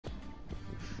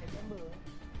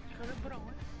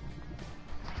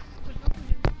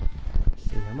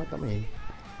tak main.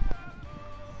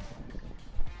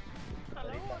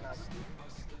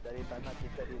 Dari tanah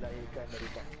kita dilahirkan, dari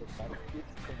bangsa tanah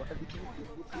kita kembali.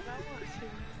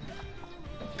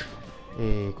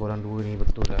 Korang dua ni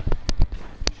betul lah.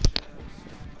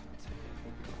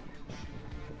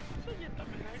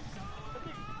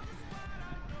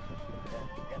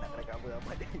 Dia nak kena cover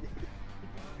apa dia.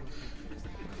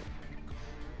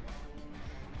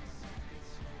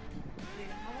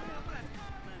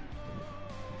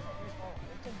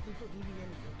 Macam tutup diri kan.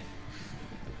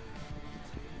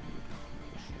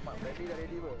 Mak ready dah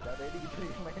ready bro. Dah ready kita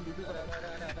main dulu. Dah.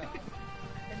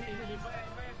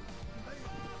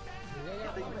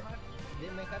 Dia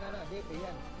main kanan lah, dia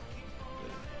payah.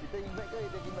 Kita invite ke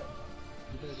dia invite?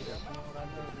 Kita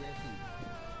Showrunner VFC.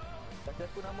 Kasih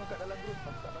aku nama kat dalam group.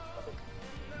 Tak.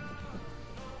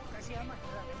 Kasih Ahmad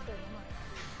lah, betul Ahmad.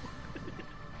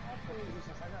 Apa yang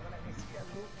susah sangat nak kasih kat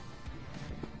group?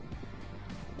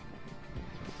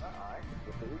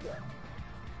 Betul juga.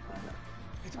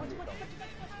 Cepat.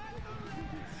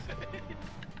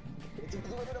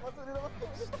 Cepat dia dah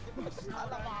masuk.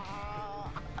 Alamak.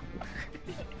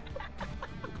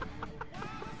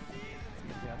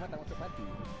 Ahmad tak masuk mati.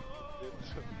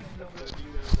 Tu tak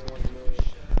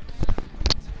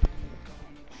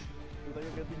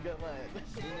kena tinggal Mat.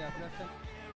 Ini aku nak.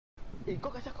 Kau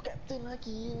kasih aku captain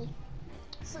lagi.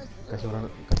 Kasih orang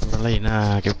lain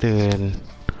lah captain.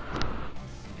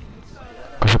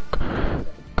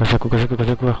 Kasih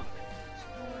aku lah.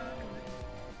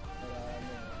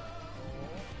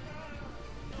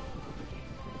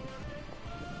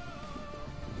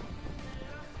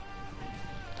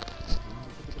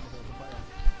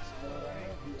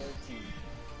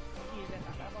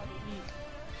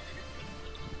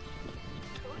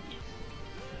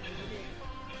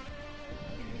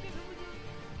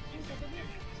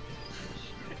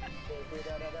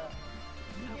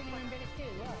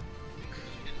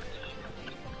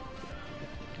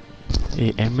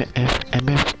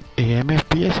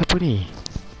 MFPS apa ni?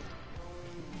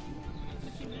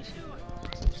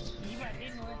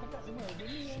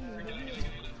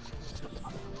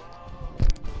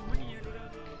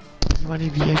 Mana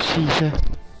VFC sah?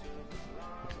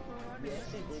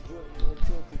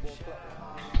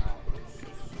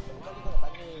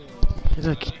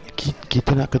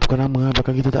 Kita nak ketukar nama lah,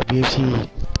 belakang kita tak VFC.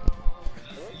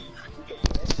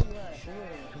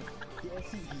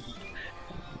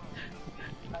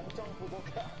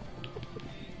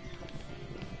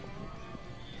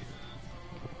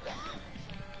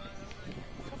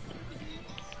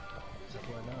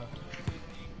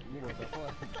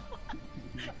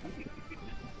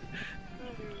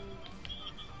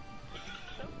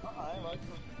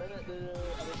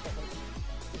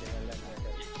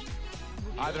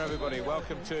 Hi there everybody,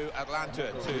 welcome to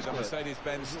Atlanta, to the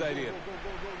Mercedes-Benz Stadium.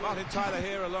 Martin Tyler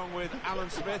here along with Alan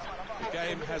Smith. The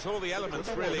game has all the elements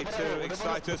really to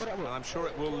excite us, and I'm sure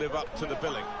it will live up to the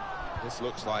billing. This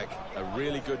looks like a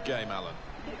really good game, Alan.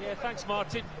 Yeah, thanks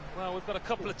Martin. Well, we've got a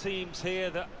couple of teams here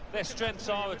that their strengths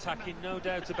are attacking, no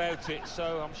doubt about it,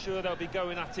 so I'm sure they'll be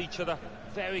going at each other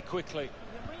very quickly.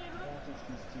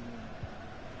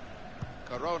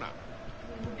 Corona.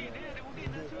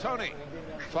 Tony.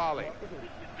 Farley.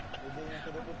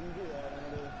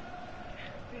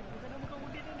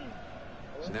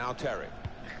 Now Terry.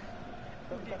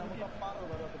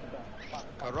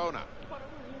 Corona.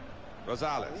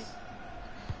 Rosales.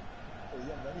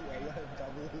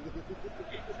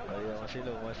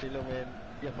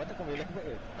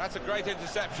 That's a great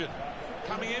interception.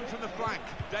 Coming in from the flank,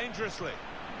 dangerously.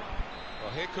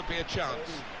 Well, here could be a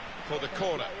chance for the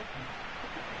corner.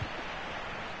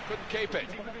 Couldn't keep it.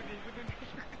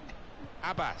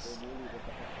 Abbas.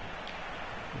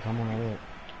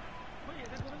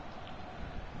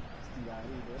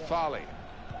 Farley.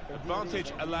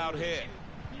 Advantage allowed here.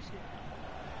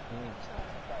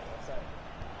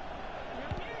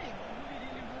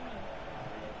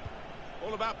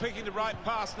 All about picking the right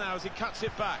pass now as he cuts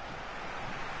it back.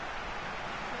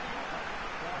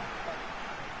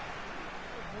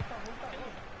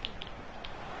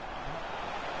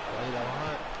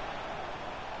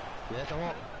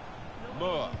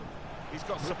 Moore. He's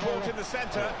got support in the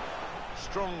centre.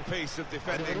 Strong piece of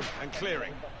defending and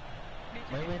clearing.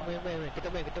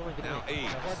 Now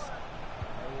Eaves.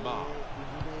 Mark.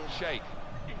 Sheikh.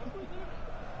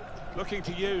 Looking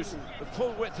to use the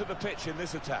full width of the pitch in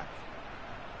this attack.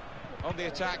 On the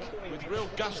attack with real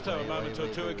gusto a moment or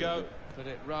two ago, but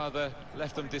it rather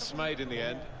left them dismayed in the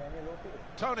end.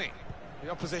 Tony, the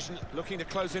opposition looking to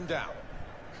close him down.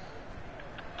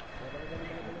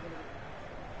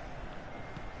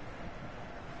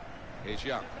 Here's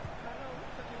Young.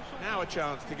 Now a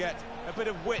chance to get a bit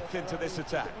of width into this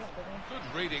attack.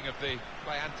 Good reading of the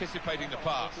by anticipating the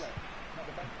pass.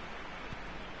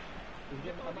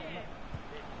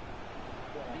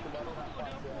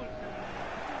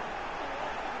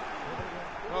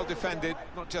 Well defended,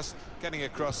 not just getting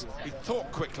across, he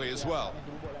thought quickly as well.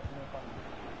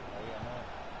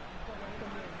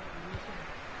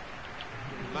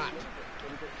 Matt.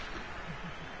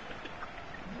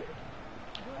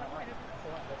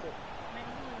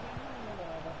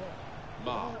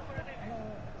 Ma.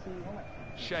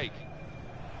 Sheikh.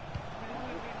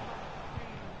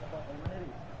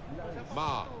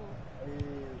 Ma.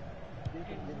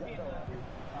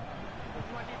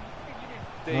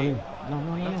 D.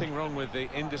 Nothing wrong with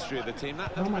the industry of the team.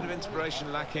 That little bit of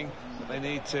inspiration lacking, but they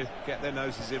need to get their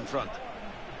noses in front.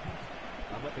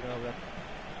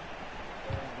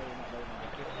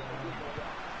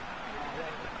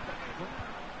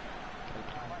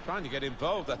 Trying to get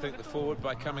involved, I think, the forward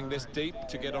by coming this deep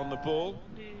to get on the ball.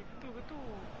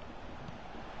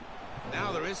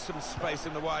 Now there is some space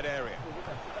in the wide area.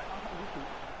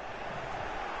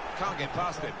 Can't get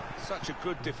past him. Such a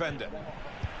good defender.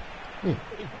 Really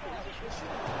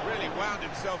wound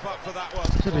himself up for that one.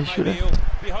 Well, maybe he'll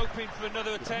be hoping for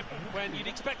another attempt when you'd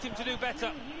expect him to do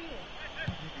better.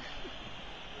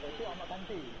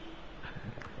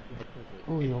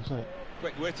 Oh, you're offside.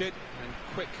 Quick-witted and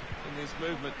quick in his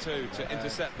movement too to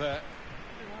intercept there.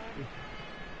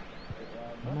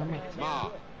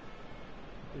 Ma.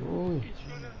 Oh.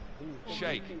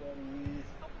 Sheikh.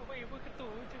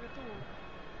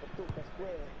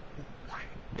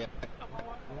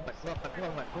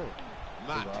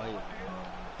 Matt.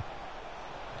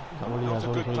 Tak boleh lah, Not a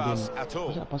good sorry pass Din. at all.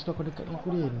 Pasal pas kau dekat dengan aku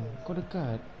Din. Kau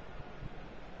dekat.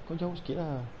 Kau jauh sikit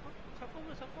lah.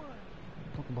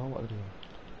 Kau bawa tadi.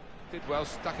 Did well,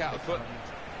 stuck out the foot,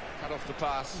 cut off the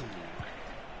pass.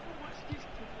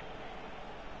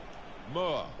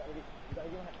 Moore.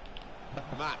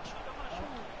 Matt.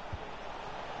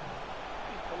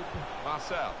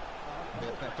 Marcel.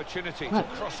 Opportunity to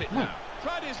cross it now.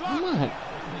 Tried his luck.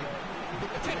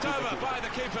 Tipped over by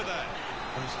the keeper there.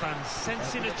 Those fans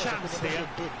sensing a chance here.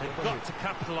 They've got to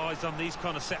capitalise on these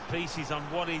kind of set pieces on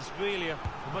what is really a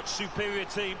much superior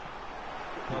team.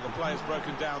 Well, the player's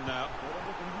broken down now.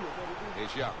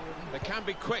 Here's Young. They can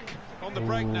be quick on the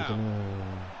break now.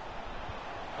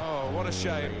 Oh, what a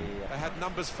shame. They had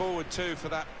numbers forward too for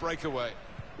that breakaway.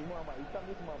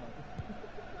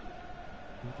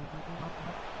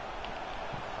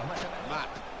 Matt.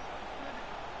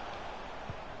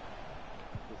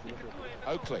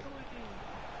 Oakley.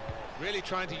 Really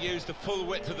trying to use the full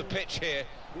width of the pitch here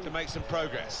to make some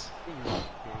progress. Oh,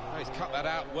 he's cut that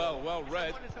out well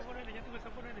read.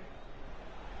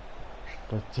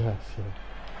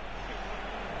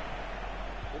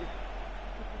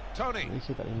 Tony.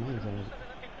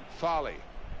 Farley.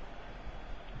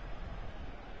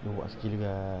 Dia buat skill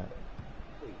juga.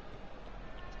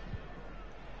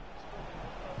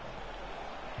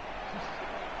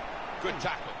 Good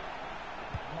tackle.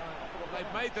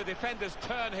 They've made the defenders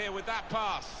turn here with that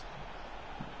pass.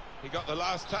 He got the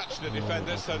last touch, the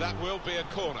defender, so that will be a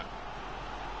corner.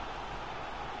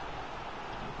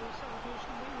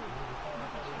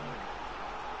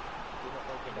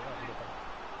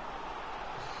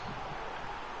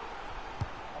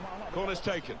 Corner's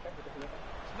taken.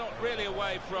 It's not really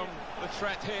away from the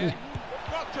threat here.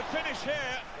 Got to finish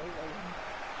here.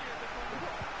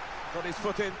 Got his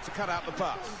foot in to cut out the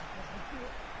pass.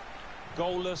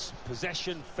 Goalless,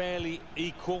 possession fairly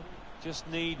equal. Just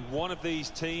need one of these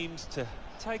teams to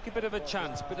take a bit of a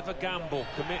chance, bit of a gamble,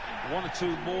 commit one or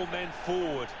two more men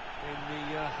forward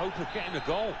in the hope of getting a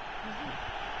goal.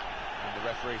 And the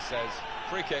referee says,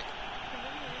 free kick.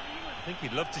 I think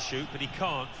he'd love to shoot, but he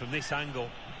can't from this angle.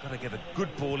 Got to get a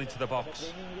good ball into the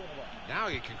box. Now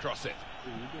he can cross it.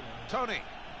 Tony.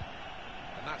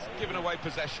 And that's given away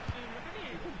possession.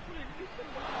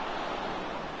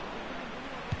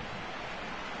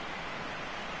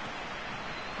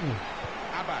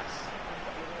 Abbas.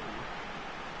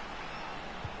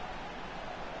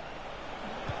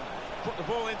 Put the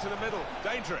ball into the middle.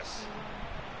 Dangerous.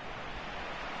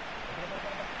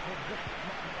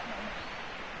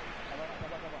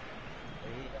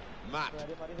 Matt.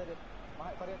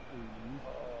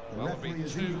 Well, there'll be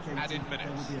 2 added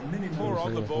minutes. 4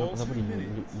 on the ball.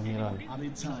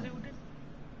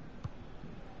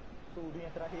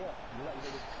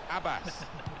 Abbas.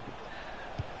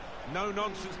 No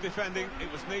nonsense defending, it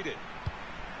was needed.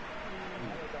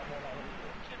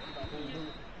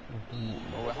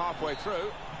 Well, we're halfway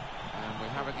through, and we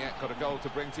haven't yet got a goal to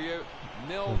bring to you.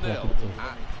 0-0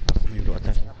 at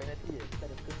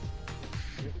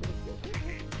Jangan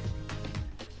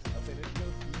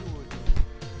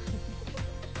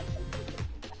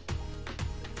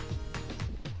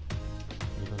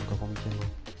kau komisen tu.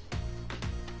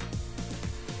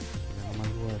 Jangan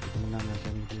malu lah, kita menang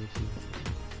macam VFC.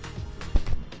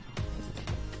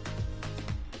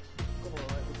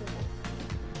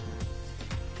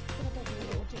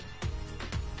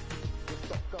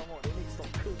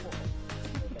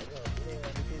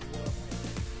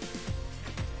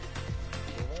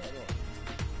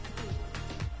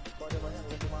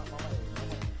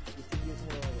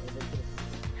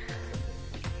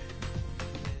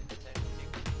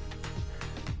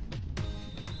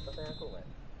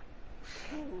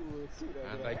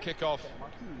 And they kick off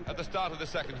at the start of the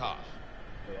second half.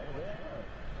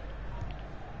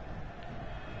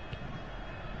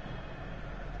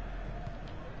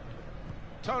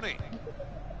 Tony.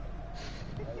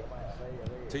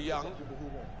 To Young.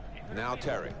 Now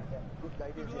Terry.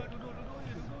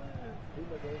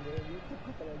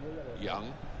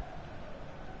 Young.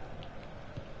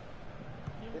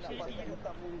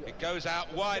 It goes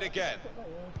out wide again.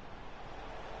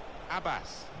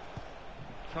 Abbas.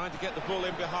 Trying to get the ball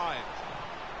in behind.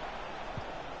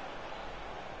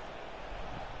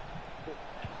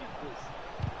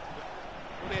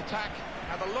 Well, the attack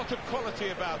had a lot of quality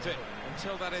about it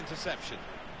until that interception.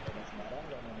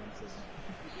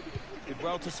 Did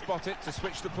well to spot it, to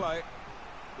switch the play.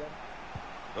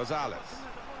 Rosales.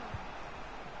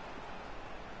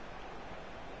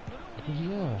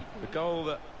 Yeah. The goal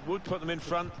that would put them in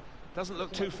front doesn't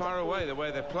look too far away the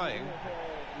way they're playing.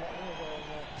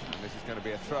 And this is going to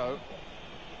be a throw.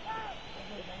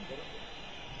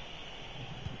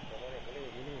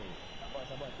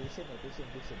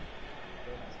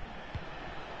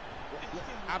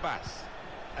 Abbas,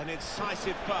 an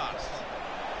incisive pass.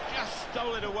 Just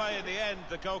stole it away in the end,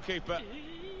 the goalkeeper.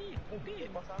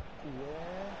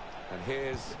 And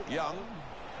here's Young.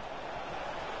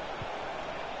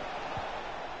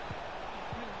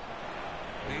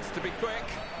 Needs to be quick.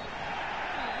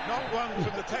 Not one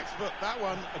from the textbook, that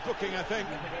one, a booking, I think.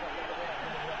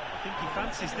 I think he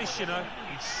fancies this, you know.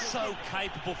 He's so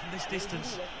capable from this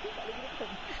distance.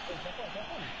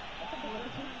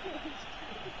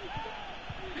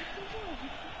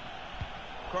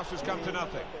 Cross has come to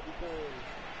nothing.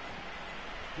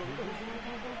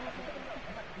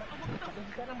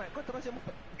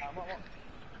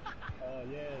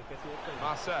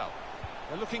 Marcel.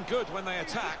 They're looking good when they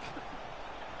attack.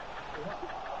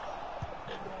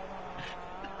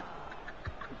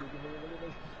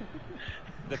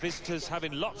 The visitors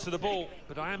having lots of the ball,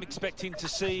 but I am expecting to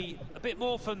see a bit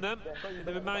more from them in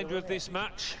the remainder of this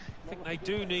match. I think they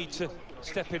do need to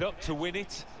step it up to win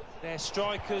it. Their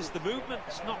strikers, the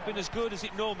movement's not been as good as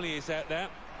it normally is out there.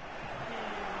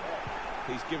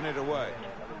 He's given it away.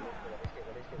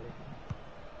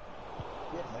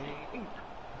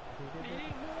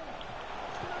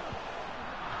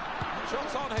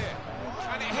 Shots on here,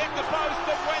 and it hit the post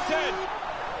and went in.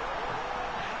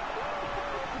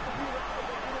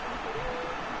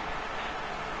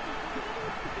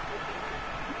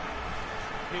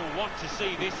 He'll want to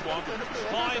see this one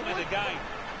time and again.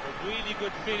 A really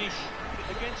good finish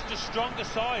against a stronger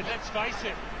side, let's face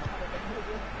it.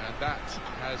 And that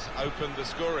has opened the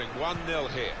scoring. 1-0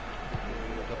 here.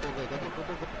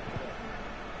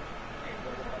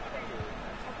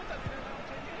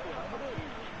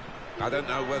 I don't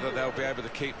know whether they'll be able to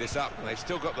keep this up. They've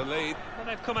still got the lead. Well,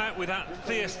 they've come out with that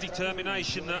fierce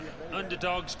determination that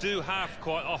underdogs do have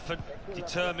quite often.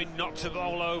 Determined not to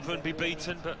roll over and be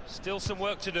beaten, but still some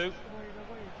work to do.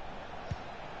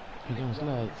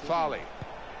 Farley.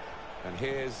 And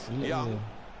here's Young.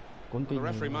 The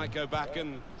referee might go back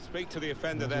and speak to the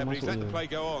offender there, but he's let the play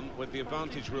go on with the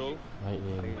advantage rule. The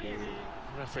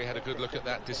referee had a good look at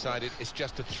that, decided it's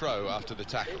just a throw after the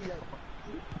tackle.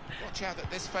 Watch out at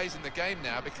this phase in the game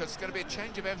now, because it's going to be a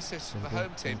change of emphasis from the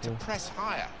home team to press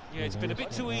higher. Yeah, it's been a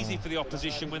bit too easy for the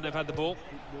opposition when they've had the ball.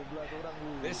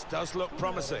 This does look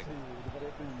promising.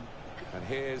 And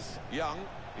here's Young.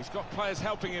 He's got players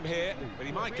helping him here, but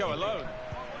he might go alone.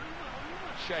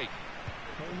 Shake.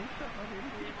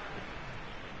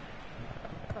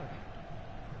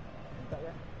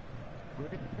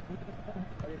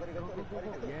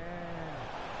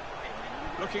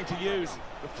 Looking to use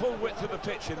the full width of the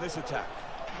pitch in this attack.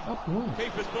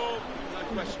 Keeper's ball, no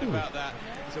question about that.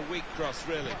 It's a weak cross,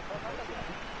 really.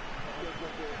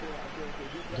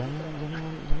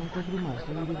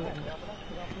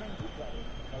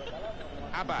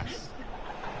 Abbas.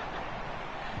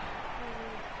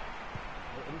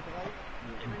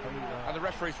 And the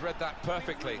referee's read that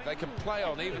perfectly. They can play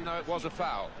on even though it was a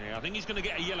foul. Yeah, I think he's going to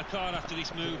get a yellow card after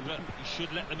this move, but he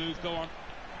should let the move go on.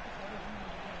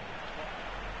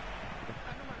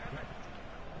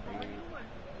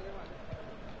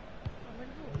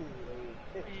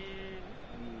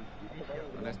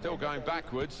 And they're still going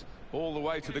backwards all the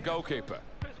way to the goalkeeper.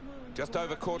 Just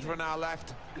over quarter of an hour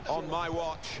left on my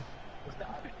watch.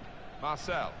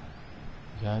 Marcel.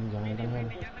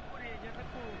 Jangan.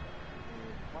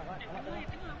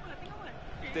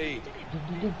 D.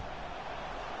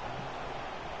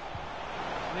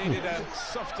 Needed a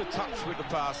softer touch with the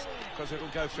pass because it'll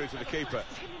go through to the keeper.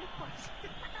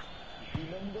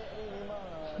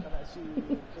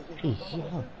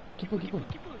 Keeper.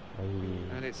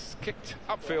 And it's kicked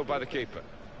upfield by the keeper.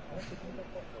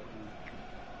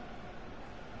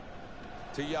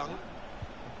 To Young.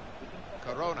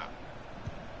 Corona.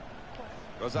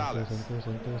 Rosales.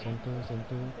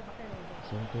 Center.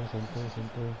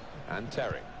 And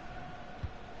Terry.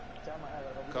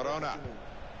 Corona.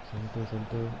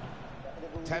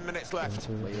 10 minutes left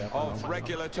of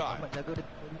regular time.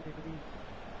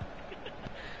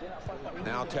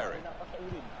 Now Terry.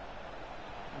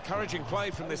 Encouraging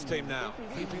play from this team now.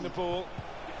 Keeping the ball.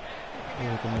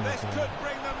 This could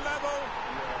bring them level.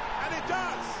 And it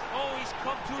does. Oh, he's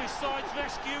come to his side's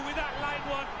rescue with that late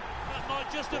one. That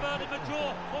might just have earned him a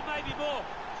draw, or maybe more.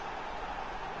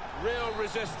 Real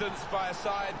resistance by a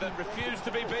side that refused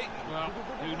to be beaten. Well,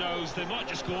 who knows? They might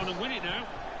just go on and win it now.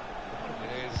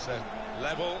 It is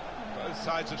level. Both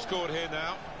sides have scored here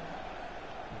now.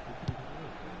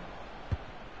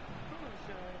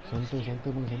 Center.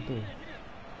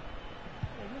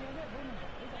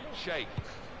 Sheikh.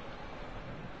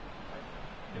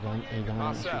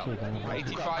 Marcel.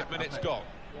 85 minutes gone.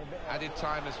 Added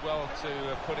time as well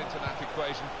to put into that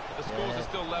equation. But the scores are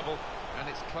still level, and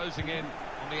it's closing in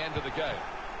on the end of the game.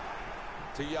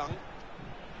 To Young.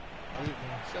 It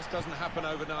just doesn't happen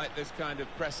overnight, this kind of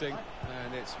pressing,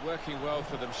 and it's working well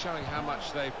for them, showing how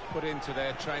much they've put into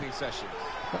their training sessions.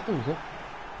 Tak tahu ke?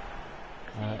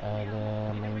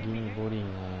 Ada main gini boring.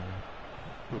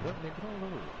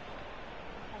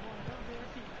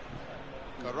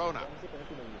 Corona.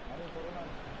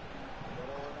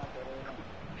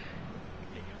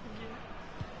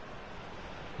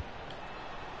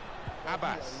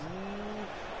 Abbas.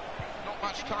 Not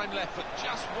much time left, but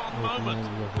just one moment.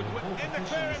 In the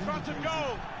clear in front of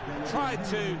goal. Tried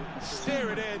to steer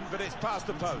it in, but it's past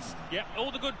the post. Yeah,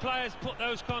 all the good players put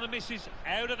those kind of misses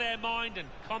out of their mind and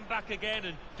come back again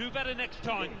and do better next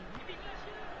time.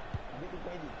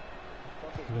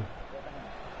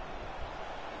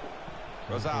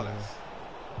 Rosales.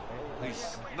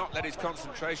 He's not let his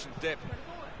concentration dip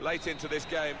late into this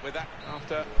game with that.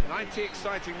 After 90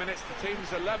 exciting minutes, the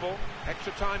teams are level.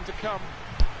 Extra time to come.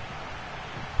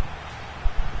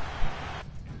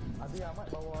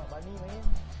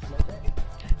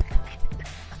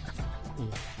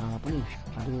 Apa ni?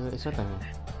 Ada extra time ke?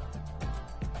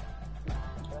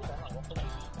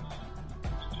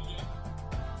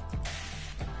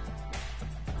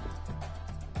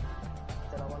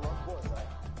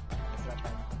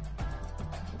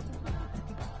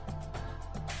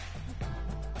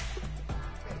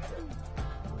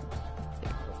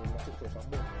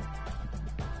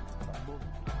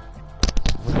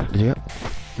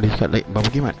 Dia cakap like berapa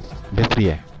game kan? Best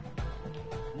 3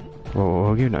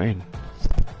 berapa game nak main?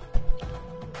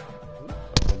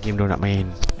 Game dia nak main.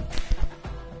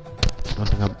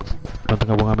 Diorang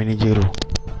tengah buang manager tu.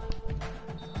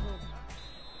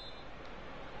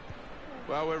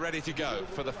 Well, we're ready to go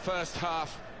for the first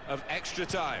half of extra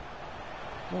time.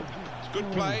 It's good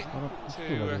play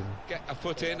to get a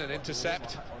foot in and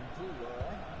intercept.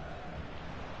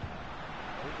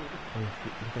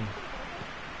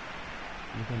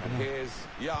 And here's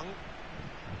Young.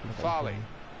 Farley.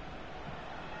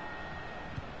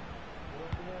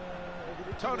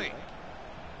 Tony.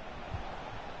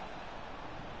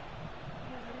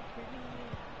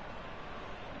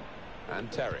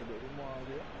 And Terry.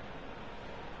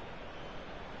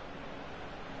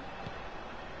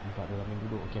 Nampak dia main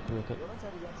duduk. Okey, aku.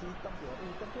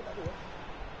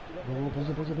 Oh,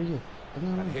 pausa. Tengah.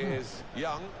 And here's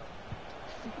Young.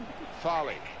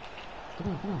 Farley.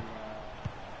 Tengah.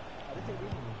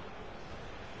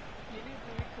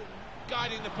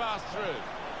 Guiding the pass through.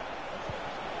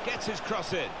 Gets his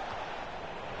cross in.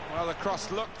 Well, the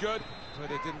cross looked good, but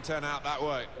it didn't turn out that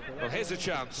way. Well, here's a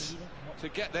chance to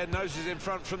get their noses in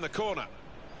front from the corner.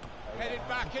 Headed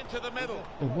back into the middle.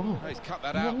 Buang. He's cut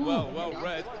that out well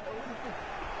read.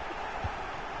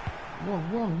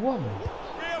 Buang.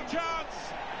 Real chance.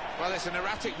 Well, it's an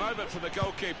erratic moment from the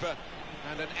goalkeeper.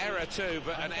 And an error too,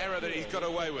 but an error that he's got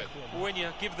away with. When you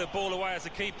give the ball away as a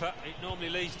keeper, it normally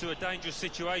leads to a dangerous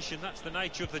situation. That's the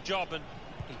nature of the job, and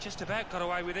he just about got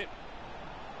away with it.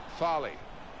 Farley.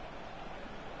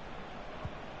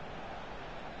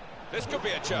 This could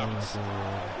be a chance.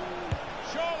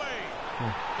 Surely!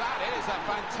 That is a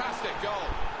fantastic goal.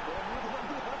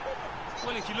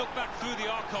 Well, if you look back through the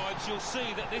archives, you'll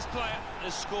see that this player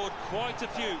has scored quite a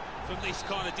few from these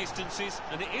kind of distances,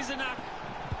 and it is a knack.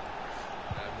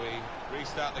 And we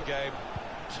restart the game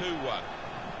 2-1.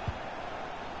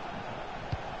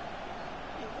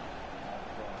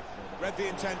 Read the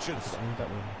intentions.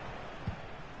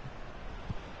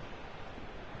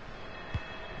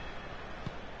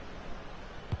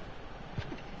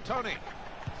 Tony.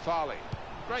 Farley.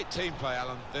 Great team play,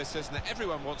 Alan, this, isn't it?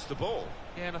 Everyone wants the ball.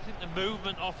 Yeah, and I think the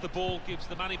movement off the ball gives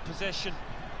the man in possession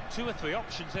 2 or 3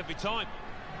 options every time.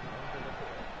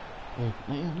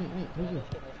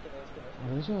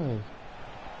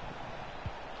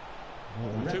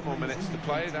 Two more minutes to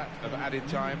play, that of added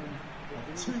time.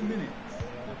 2 minutes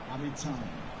added time.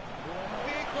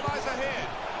 The equaliser here.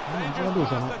 Dangerous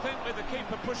pass, I think, with the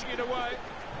keeper pushing it away.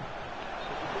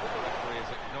 He has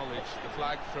acknowledged the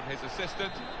flag from his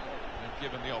assistant and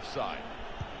given the offside.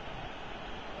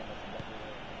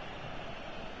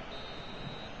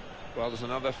 Well, there's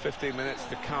another 15 minutes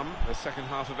to come, the second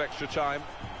half of extra time.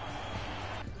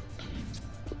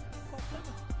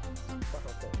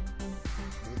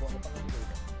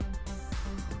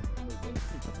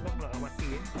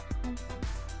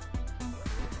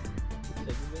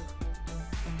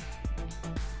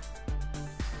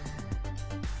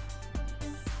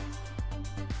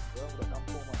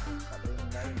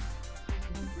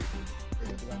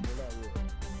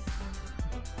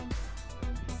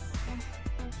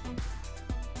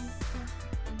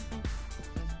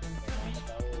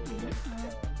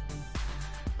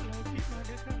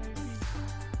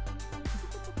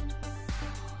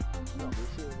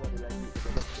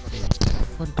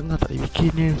 Tengah tak ada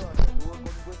bikinnya.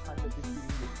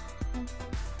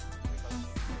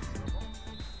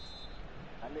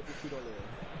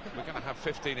 We're going to have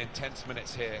 15 intense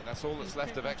minutes here. That's all that's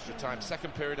left of extra time.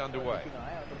 Second period underway.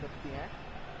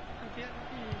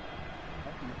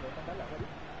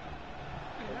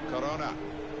 Corona.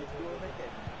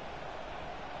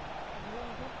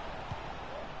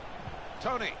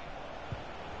 Tony.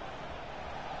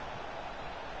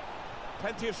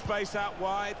 Plenty of space out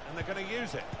wide, and they're going to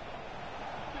use it.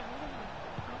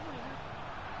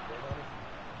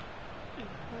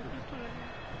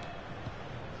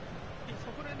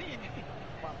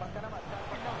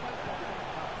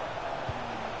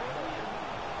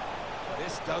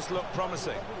 This does look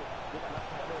promising.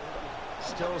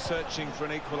 Still searching for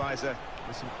an equaliser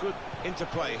with some good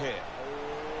interplay here.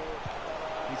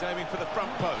 He's aiming for the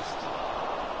front post.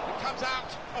 It comes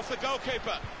out off the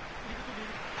goalkeeper.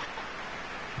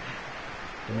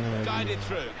 Guided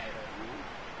through.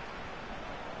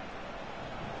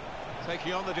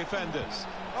 Taking on the defenders.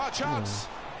 Oh, chance!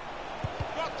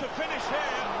 Got to finish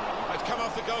here. It's come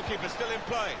off the goalkeeper, still in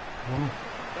play.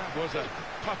 That was a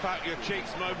puff out your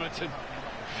cheeks moment, and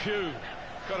phew,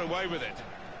 got away with it.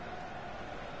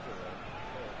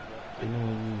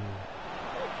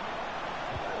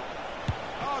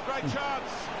 Oh, great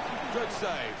chance. Good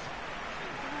save.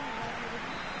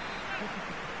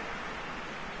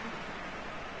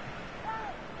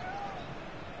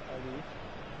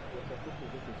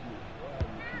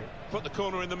 Put the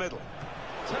corner in the middle.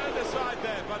 Turned aside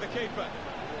there by the keeper.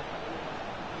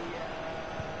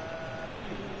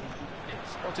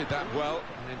 Spotted that well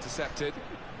and intercepted.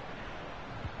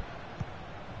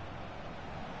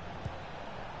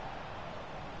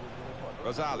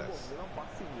 Rosales.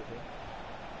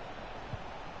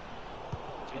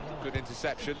 Good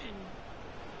interception.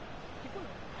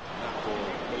 And that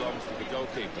ball belongs to the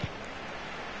goalkeeper.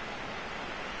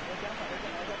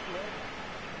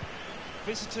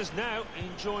 Visitors now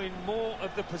enjoying more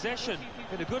of the possession.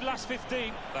 Been a good last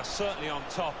 15. They're certainly on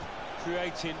top,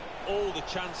 creating all the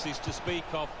chances to speak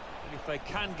of. And if they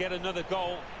can get another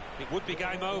goal, it would be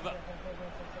game over.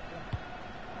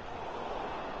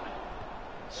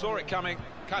 Saw it coming,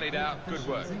 cut it out, good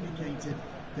work.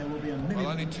 Well,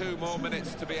 only 2 more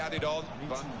minutes to be added on,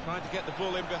 but trying to get the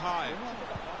ball in behind.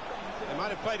 They might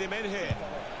have played him in here.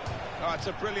 Oh, it's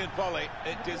a brilliant volley.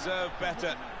 It deserved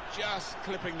better. Just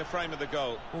clipping the frame of the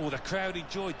goal. Oh, the crowd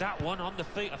enjoyed that one on the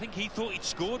feet. I think he thought he'd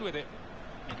scored with it.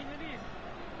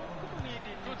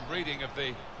 Good reading of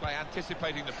the play,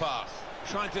 anticipating the pass.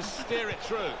 Trying to steer it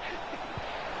through.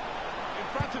 In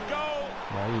front of goal.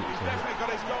 He's definitely got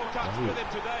his goal touch with him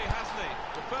today, hasn't he?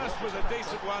 The first was a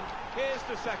decent one. Here's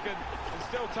the second. There's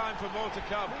still time for more to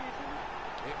come.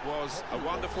 It was a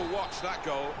wonderful watch, that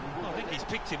goal. I think he's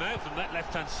picked him out from that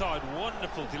left-hand side.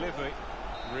 Wonderful delivery.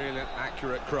 Really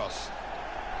accurate cross.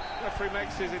 The referee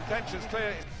makes his intentions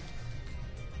clear.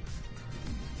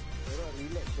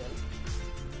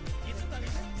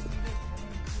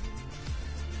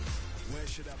 Where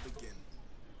should I begin?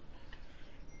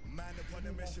 Man upon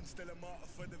a mission, still a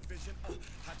martyr for the vision.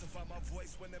 Had to find my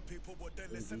voice when the people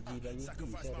wouldn't listen.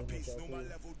 Sacrifice my peace, know my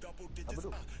level, double digits.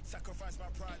 Sacrifice my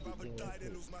pride, rather die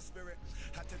than lose my spirit.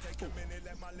 Had to take a minute,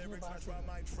 let my lyrics match my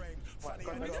mind frame. Funny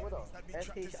how it had me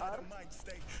trapped inside a mind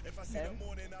state. If I see the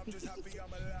morning, I'm just happy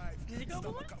I'm alive.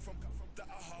 Stomach cut from that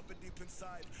I harbor deep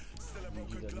inside. Still a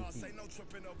broken glass, ain't no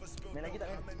tripping over spilled milk.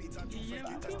 How many times you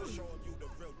forget just to show you the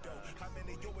real deal? How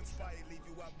many you inspire, leave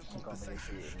you out the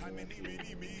conversation? How many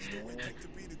mini me's do it take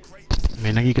to be the greatest?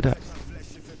 Main lagi ke tak? Let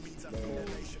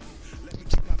me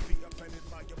keep my feet up and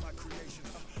admire my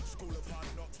creations. School of hard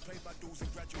knocks, paid my dues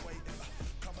and graduated.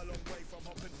 Come a long way from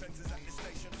hopping fences at the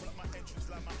station. Pull up my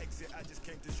entrance like my exit, I just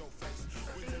came to show face.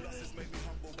 Wins and losses made me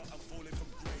humble, but I'm falling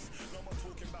from grace. No more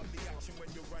talking about the action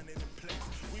when you're running in place.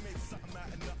 We made something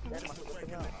out of nothing, just a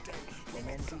regular day. We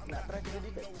made something out of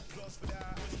nothing, no applause for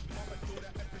that. Mama do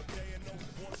that every day and no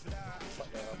rewards for that.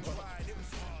 Tried, it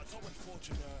was hard, so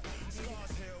unfortunate.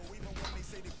 Scars heal, even when they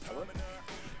say they permanent.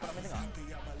 I was happy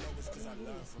at my lowest cause I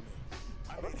learned from it.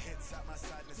 I made hits at my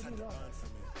sadness, had to earn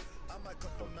from it. I might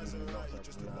cut the Maserati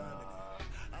just to learn in it.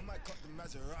 I might cut the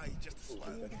Maserati just to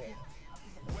swerve in it.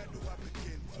 Where do I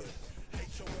begin?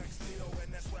 HOXTON,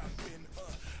 that's where I've been.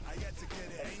 I had to get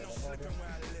it, ain't no slipping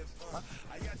where I live.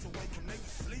 I had to wake him, they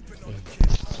was sleeping on the kid.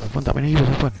 Safwan tak main lagi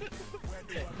Safwan.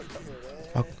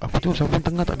 Aku tengok Safwan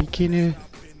tengah tak bikin dia.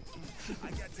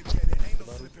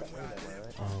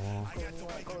 Oh.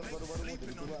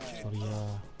 Sorry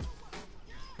lah.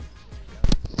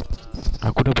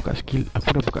 Aku dah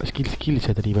buka skill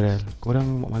saya tadi padahal.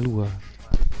 Korang malu lah.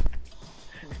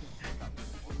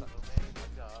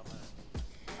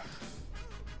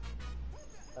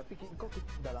 Tapi kau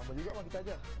dah lama juga mah kita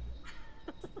ajar.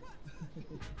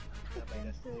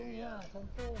 Santai ya,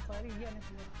 santai Fahri Yan yang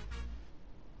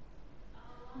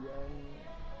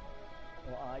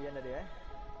Yan ada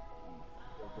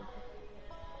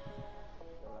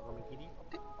kalau kau main kiri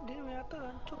dia main atas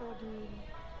hancur dia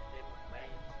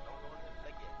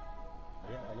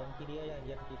yang kiri yang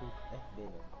kiri dia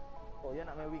oh Yan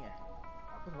nak main wing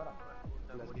aku sembarang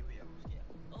dah body wing aku sikit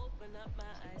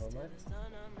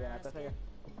yang atas saya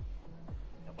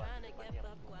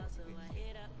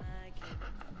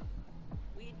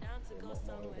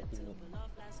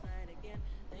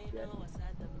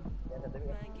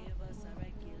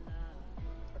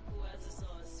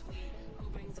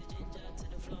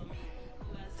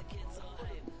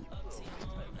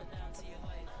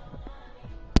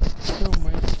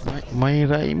main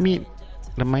right mid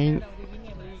dan main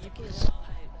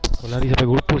lari sampai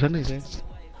goalpost sana saya.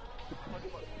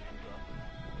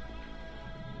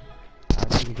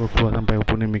 Aku keluar sampai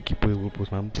opponent make keeper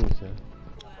goalpost mampus saya.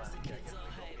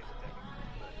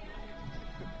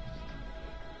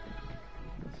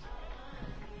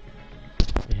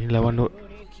 Ini lawan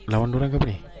dorang ke apa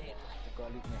ni?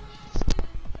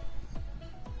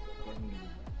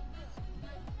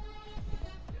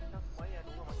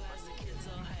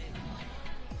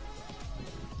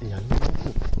 Yang ni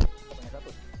aku.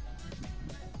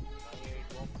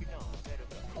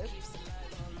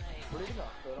 Boleh dengar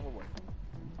orang berbual?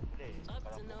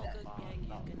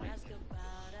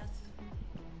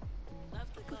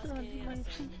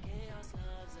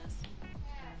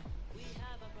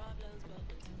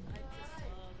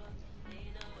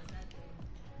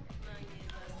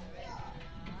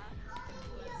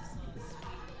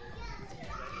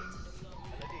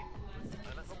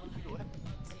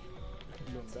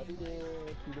 Belum, tadi dia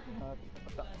tidur tengah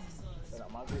petang. Dah nak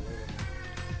maghrib dia.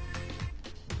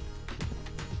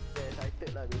 Dia excited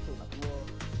lah besok nak keluar.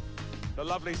 The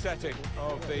lovely setting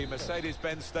of the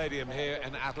Mercedes-Benz Stadium here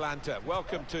in Atlanta.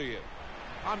 Welcome to you.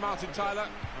 I'm Martin Tyler.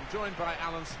 I'm joined by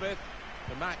Alan Smith.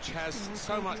 The match has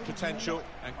so much potential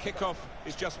and kickoff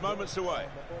is just moments away.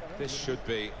 This should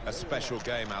be a special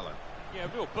game, Alan.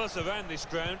 Yeah, real buzz around this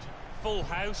ground. Full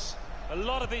house. A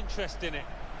lot of interest in it.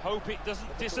 Hope it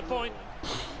doesn't disappoint.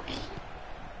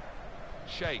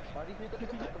 Shake.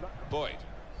 Boyd.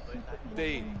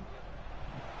 Dean.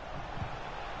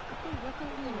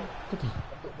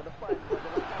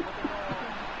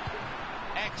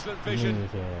 Excellent vision.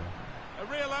 A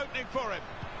real opening for him.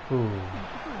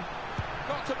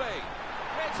 Got to be.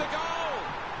 It's a goal.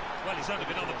 Well, he's only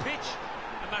been on the pitch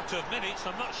matter of minutes.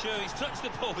 I'm not sure he's touched the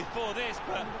ball before this,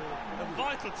 but a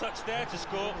vital touch there to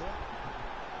score.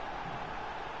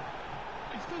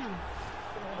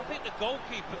 I think the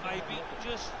goalkeeper maybe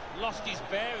just lost his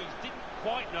bearings, didn't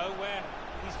quite know where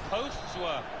his posts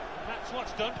were. That's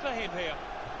what's done for him here.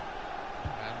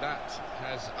 And that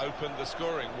has opened the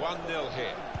scoring. 1-0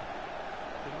 here.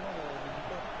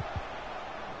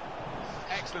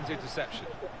 Excellent interception.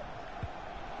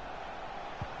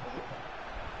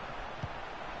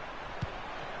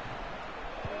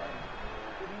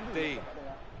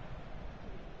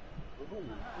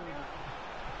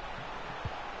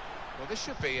 Well, this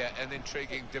should be an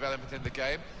intriguing development in the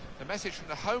game. The message from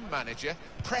the home manager: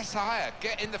 press higher,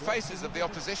 get in the faces of the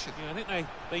opposition. Yeah, I think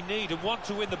they need and want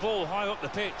to win the ball high up the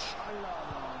pitch.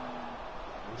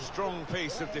 Strong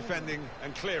piece of defending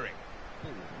and clearing.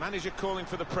 Manager calling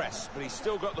for the press, but he's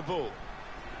still got the ball.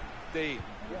 And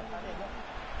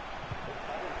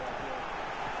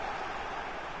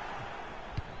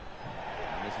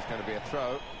this is going to be a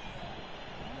throw.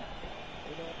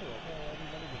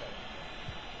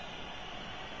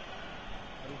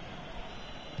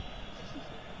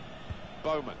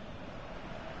 Bowman.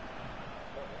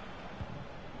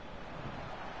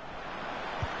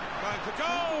 Going for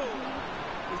goal!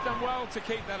 He's done well to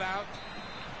keep that out.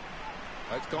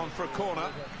 It's gone for a corner.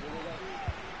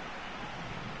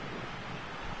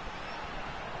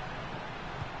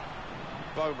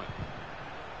 Bowman.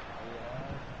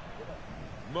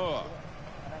 Moore.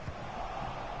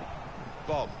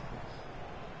 Bob.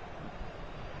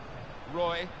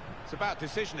 Roy. It's about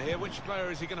decision here. Which player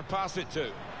is he going to pass it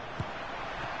to?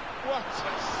 What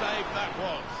a save that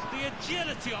was. The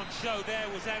agility on show there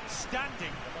was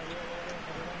outstanding.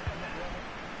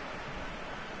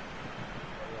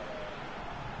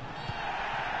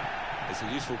 It's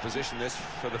a useful position, this,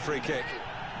 for the free kick.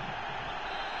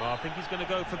 Well, I think he's going to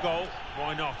go for goal.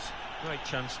 Why not? Great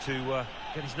chance to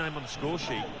get his name on the score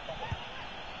sheet.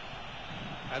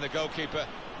 And the goalkeeper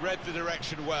read the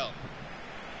direction well.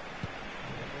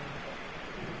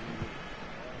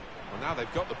 Well, now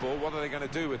they've got the ball, what are they going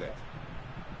to do with it?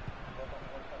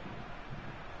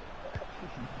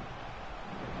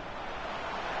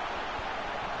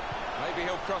 Maybe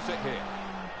he'll cross it here.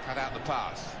 Cut out the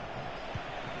pass.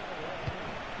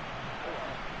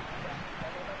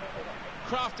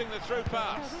 Crafting the through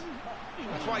pass.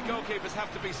 That's why goalkeepers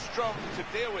have to be strong to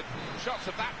deal with shots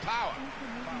of that power.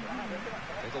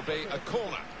 It'll be a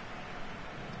corner.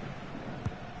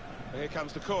 Here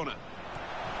comes the corner.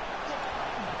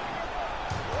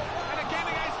 And again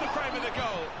against the frame of the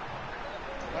goal.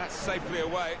 That's safely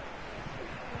away.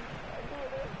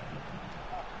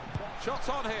 Shots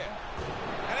on here.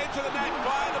 And into the net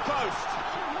via the post.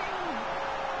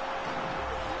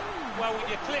 Well, when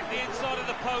you clip the inside of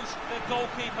the post, the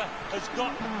goalkeeper has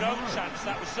got no chance.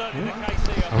 That was certainly the case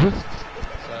here.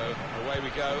 So away we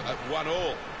go at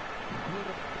 1-1.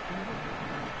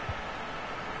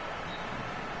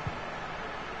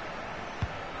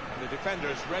 The defender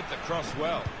has read the cross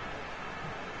well.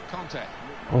 Conte.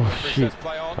 Oh, shit.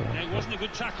 Play on. Yeah, it wasn't a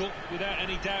good tackle, without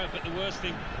any doubt, but the worst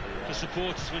thing for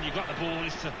supporters when you've got the ball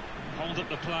is to hold up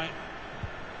the play.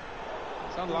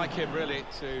 It's unlike him, really,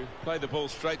 to play the ball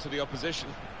straight to the opposition.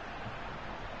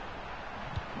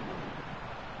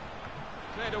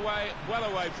 Cleared away, well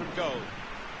away from goal.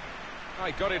 Oh,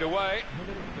 he got it away,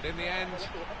 but in the end,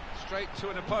 straight to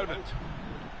an opponent.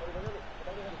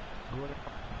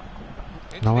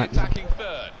 Into the attacking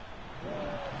third.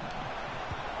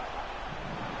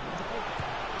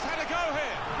 He's had a go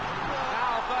here.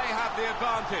 Now they have the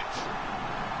advantage.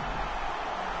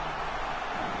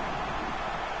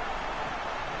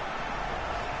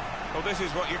 Well, this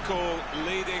is what you call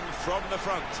leading from the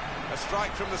front. A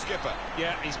strike from the skipper.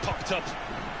 Yeah, he's popped up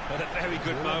at a very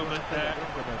good moment there.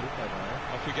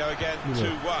 Off we go again,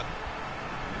 2-1.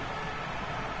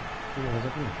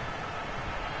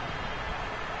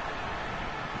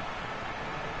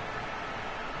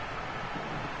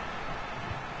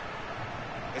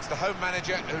 It's the home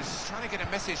manager who's trying to get a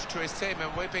message to his team,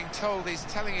 and we're being told he's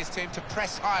telling his team to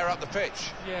press higher up the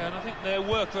pitch. Yeah, and I think their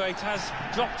work rate has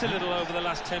dropped a little over the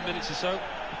last 10 minutes or so.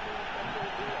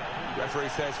 Referee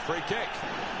says free kick.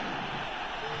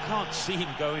 Can't see him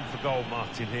going for goal,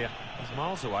 Martin, here. He's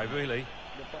miles away, really.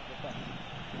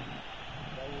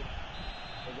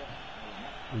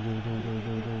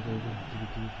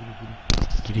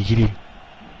 Giri.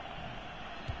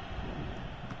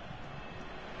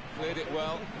 Cleared it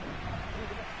well.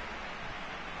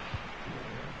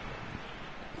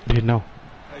 Didn't know.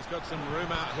 He's got some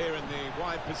room out here in the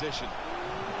wide position.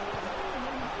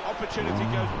 Opportunity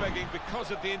goes begging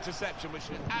because of the interception, which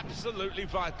is absolutely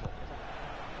vital.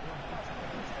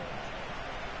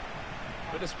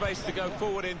 Bit of space to go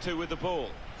forward into with the ball.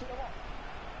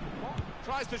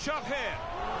 Tries to shot here.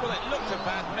 Well, it looked a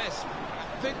bad miss.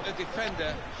 I think the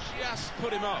defender just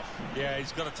put him off. Yeah,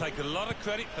 he's got to take a lot of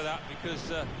credit for that, because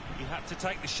he had to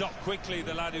take the shot quickly,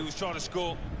 the lad who was trying to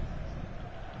score.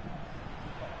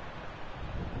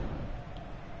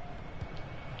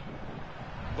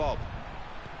 Bob.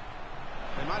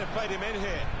 They might have played him in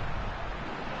here.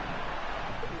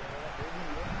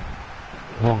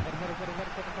 Wong.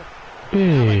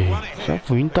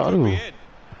 Siapa minta tu?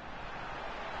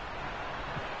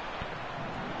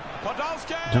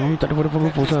 Jangan minta daripada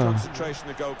pemupus lah.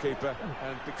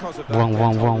 Wang.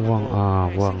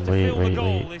 Wang. Baik.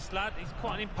 He's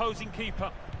quite an imposing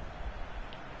keeper.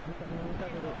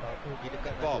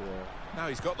 Bob. Now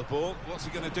he's got the ball. What's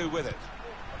he going to do with it?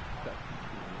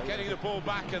 Getting the ball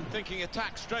back and thinking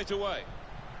attack straight away.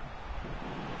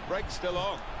 Break still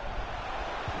on.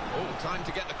 Oh, time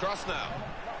to get the cross now.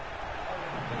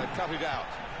 Gonna cut it out.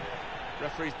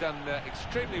 Referee's done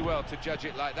extremely well to judge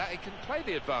it like that. He can play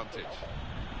the advantage.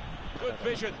 Good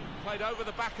vision. Played over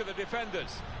the back of the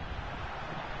defenders.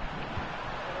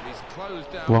 And he's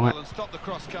closed down well and stopped the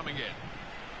cross coming in.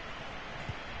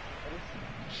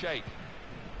 Shake.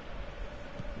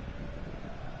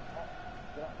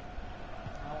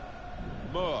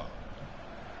 Moore.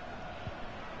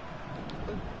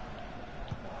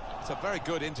 It's a very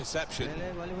good interception.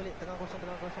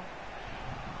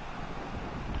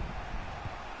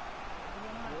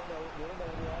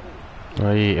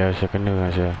 Baik, saya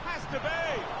kena saya. Has to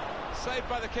be saved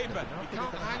by the keeper. He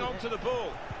can't hang on to the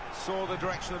ball. Saw the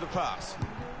direction of the pass.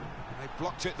 They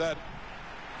blocked it then.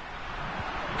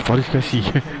 Faris kasih.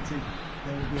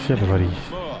 Siapa Faris?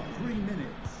 Moore. 3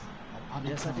 minutes.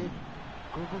 Yes, I did.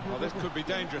 Well, this could be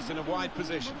dangerous in a wide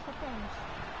position.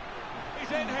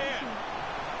 He's in here.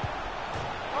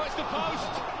 Oh, it's the post.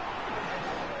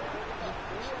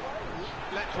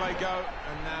 Let play go,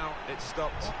 and now it's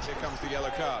stopped. Here comes the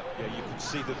yellow card. Yeah, you could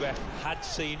see the ref had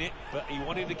seen it, but he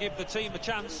wanted to give the team a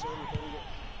chance.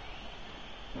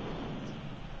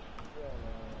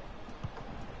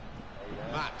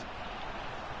 Matt.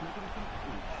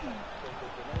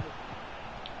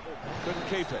 Couldn't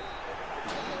keep it.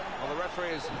 Well, the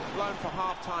referee has blown for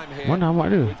half-time here. Mana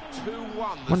Ahmad tu? With 2-1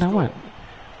 the Mana score. Ahmad?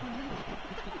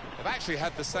 They've actually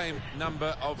had the same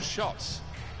number of shots.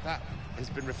 That has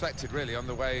been reflected really on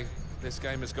the way this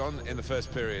game has gone in the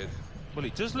first period. Well,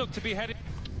 he does look to be heading.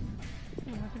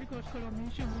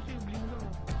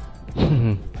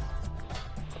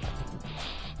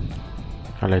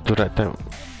 Kalau itu right time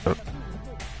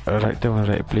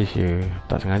right place je.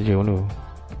 Tak sengaja pun tu.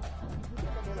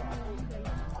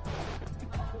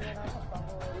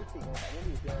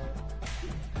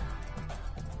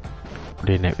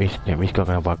 Dia net miss kau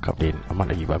kena backup Din. Amat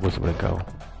lagi bagus daripada kau.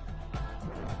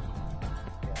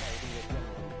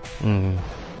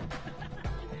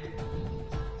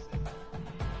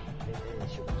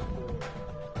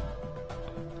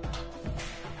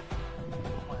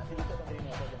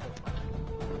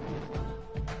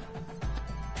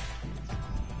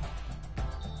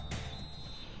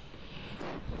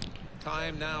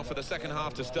 Time now for the second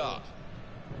half to start.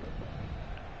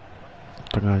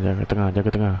 Jaga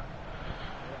tengah.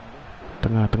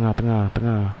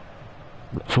 Tengah.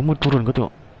 Semua turun kau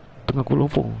tengok. Tengah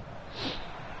Kuala-Lumpur.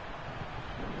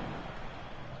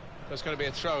 There's going to be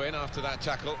a throw in after that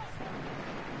tackle.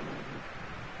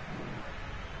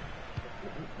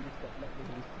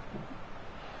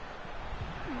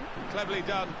 Cleverly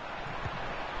done.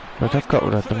 Dah cakap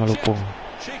dah tengah Lumpur.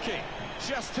 Cheeky,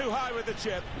 just too high with the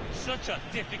chip. Such a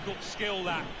difficult skill,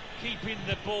 that keeping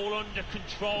the ball under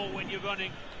control when you're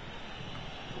running.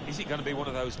 Is it going to be one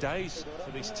of those days for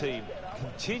this team?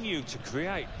 Continue to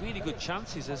create really good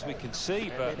chances, as we can see,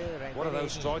 but what are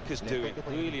those strikers doing?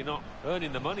 Really not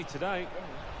earning the money today.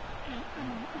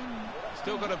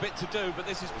 Still got a bit to do, but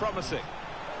this is promising.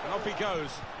 And off he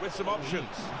goes with some options.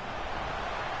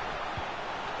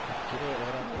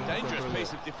 Dangerous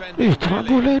piece of defending,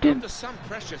 really. Under some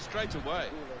pressure straight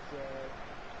away.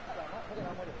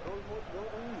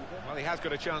 Well, he has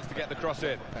got a chance to get the cross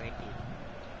in.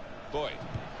 Boyd.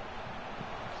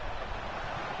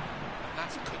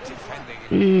 That's good defending.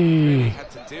 He really had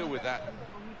to deal with that.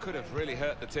 Could have really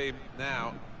hurt the team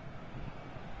now.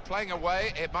 Playing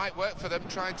away, it might work for them,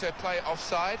 trying to play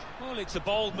offside. Well, it's a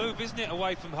bold move, isn't it,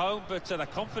 away from home, but they're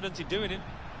confident in doing it.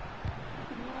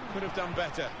 Could have done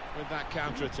better with that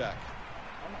counter-attack.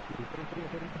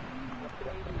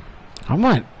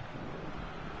 Ahmad.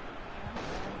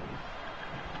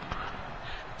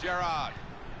 Gerrard.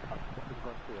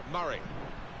 Murray.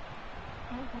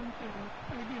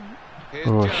 Here's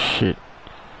Oh Gerrard shit.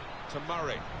 to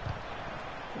Murray.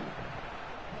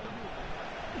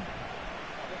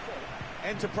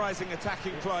 Enterprising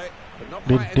attacking play, but not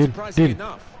Din, quite Din, enterprising Din.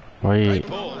 enough. Baik. Great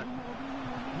ball. Well,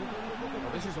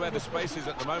 this is where the space is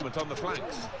at the moment on the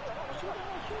flanks.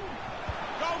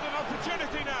 Golden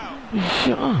opportunity now.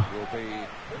 Isyuk Will be a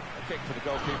kick for the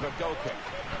goalkeeper, goal kick.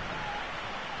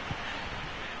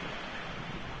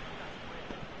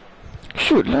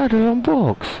 Shoot lah dalam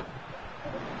box.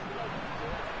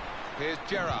 Here's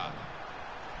Gerrard.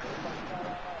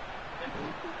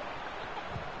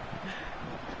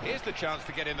 Here's the chance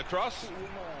to get in the cross.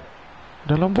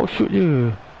 Dalam box shoot je.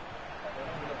 And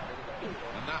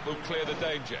that will clear the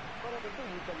danger.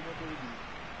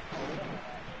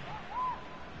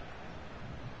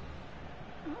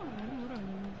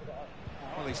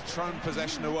 Well, he's thrown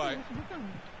possession away.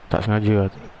 Tak sengaja.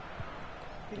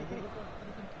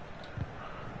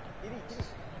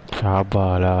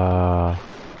 Sabarlah.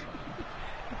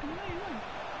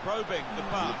 Probing the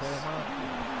pass.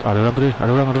 Ada orang tu,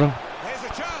 ada orang. Here's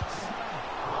a chance.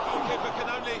 Goalkeeper can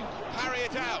only parry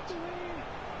it out.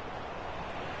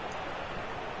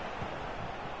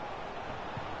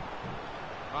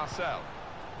 Marcel.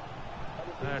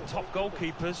 Top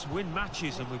goalkeepers win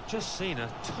matches, and we've just seen a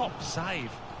top save,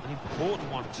 an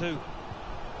important one too.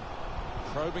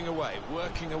 Probing away,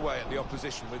 working away at the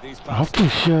opposition with these passes. Apa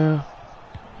sya?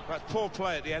 That's poor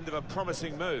play at the end of a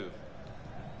promising move.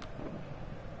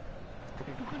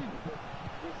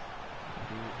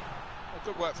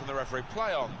 Good work from the referee.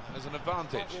 Play on as an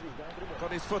advantage.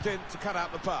 Got his foot in to cut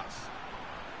out the pass.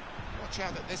 Watch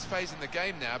out at this phase in the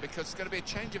game now, because it's going to be a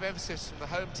change of emphasis from the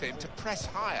home team to press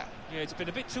higher. Yeah, it's been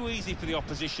a bit too easy for the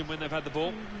opposition when they've had the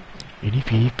ball. Ini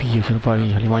PAP je selepas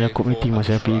ni. Halimah Yaakob meeting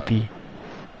masa PAP.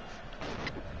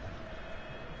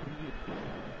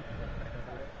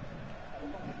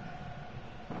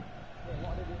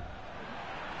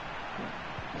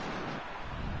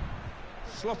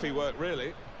 Sloppy work,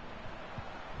 really.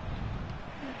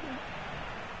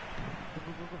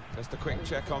 Just a quick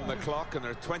check on the clock, and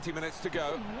there are 20 minutes to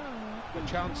go. A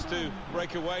chance to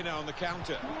break away now on the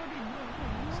counter.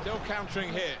 Still countering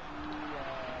here.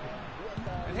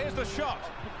 And here's the shot.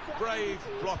 Brave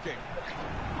blocking.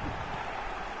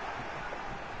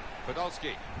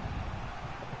 Podolski.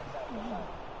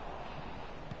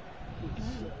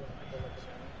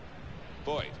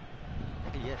 Boyd.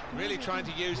 Really trying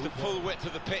to use the full width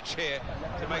of the pitch here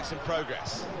to make some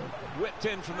progress. Whipped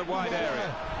in from the wide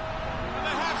area. And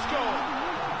they have scored.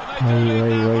 And they do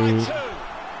lead now by 2.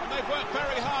 And they've worked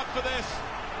very hard for this.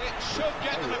 It should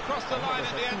get them across the line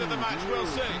at the end of the match. We'll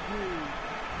see.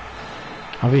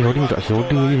 Habis holding tak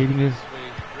shoulder je heading dia.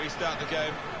 We restart the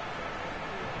game.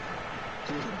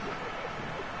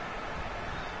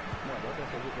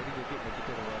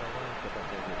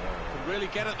 Can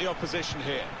really get at the opposition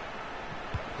here.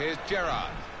 Here's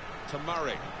Gerrard to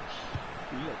Murray.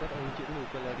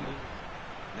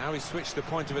 Now he's switched the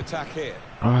point of attack here.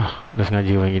 Ah, dah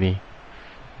sengaja main gini.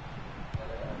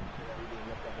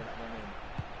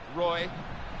 Roy.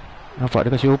 Nampak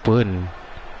dia kasi open.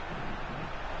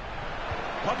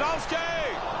 Podolski!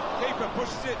 Keeper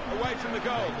pushes it away from the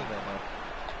goal.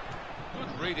 Good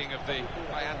reading of the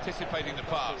by anticipating the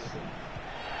pass.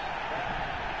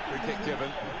 Free kick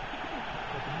given.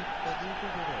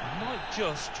 Might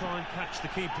just try and catch the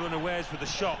keeper unawares with a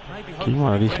shot. Maybe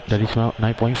Terima dari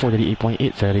 9.4 jadi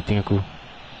 8.8 saya rating aku.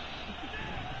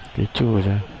 Kecoh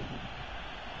je.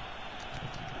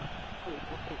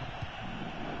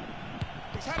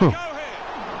 He's had a go here.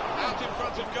 Out in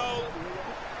front of goal.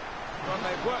 Well,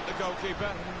 they've worked the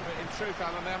goalkeeper, but in truth,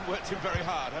 Alan, they haven't worked him very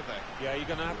hard, have they? Yeah, you're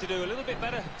going to have to do a little bit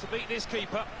better to beat this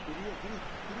keeper.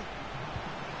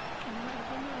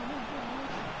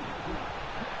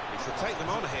 To take them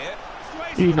on here.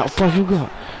 Nak pass juga.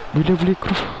 Bila boleh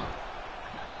cross.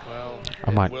 Well,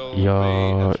 Ahmad,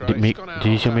 your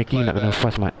decision making nak kena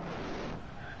fast, Mat.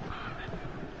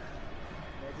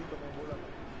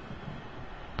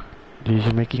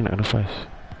 Decision making nak kena fast.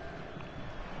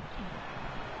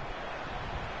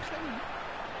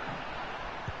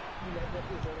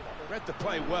 Read the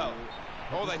play well.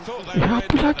 Oh, they thought they were in,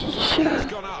 but the ball has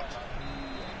gone out.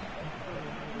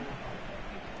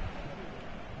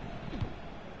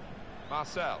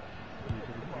 Marcel.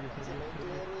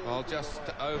 Well, just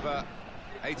over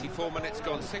 84 minutes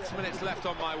gone, 6 minutes left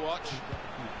on my watch.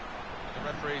 The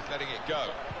referee's letting it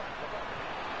go.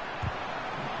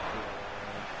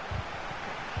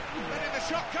 Letting the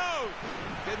shot go!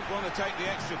 Didn't want to take the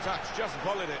extra touch, just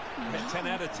volleyed it. 10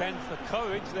 out of 10 for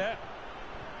courage there.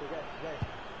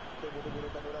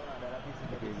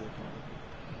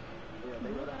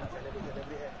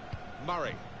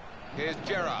 Murray. Here's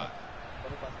Gerrard.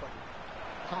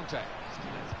 Conte.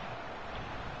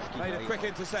 Made a quick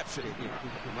interception.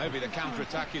 Maybe the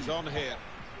counter-attack is on here.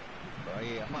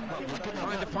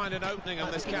 Trying to find an opening on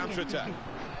this counter-attack.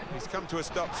 He's come to a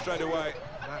stop straight away.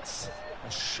 That's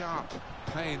a sharp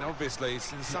pain, obviously.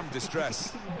 He's in some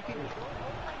distress.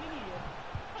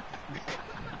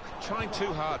 Trying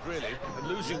too hard, really, and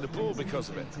losing the ball because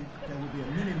of it. There will be a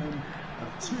minimum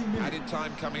of 2 minutes. Added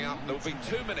time coming up. There will be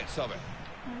 2 minutes of it.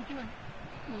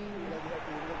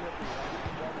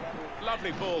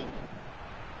 Lovely ball.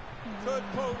 Could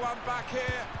pull one back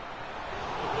here.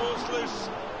 The ball's loose.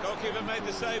 Goalkeeper made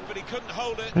the save, but he couldn't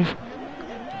hold it. They're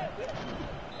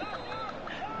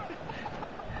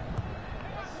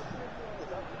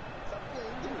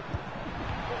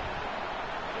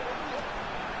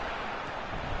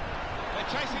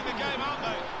chasing the game, aren't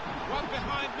they? One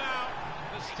behind now.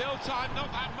 There's still time,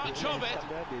 not that much of it.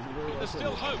 But there's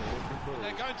still hope.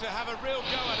 They're going to have a real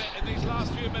go at it in these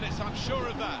last few minutes, I'm sure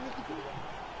of that.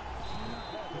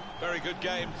 Very good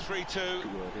game, 3-2.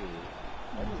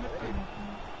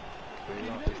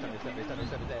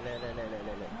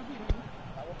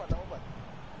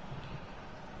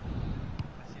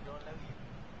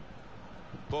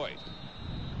 Boyd.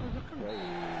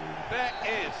 There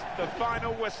is the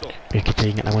final whistle. Kita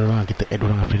ingat nama orang, kita add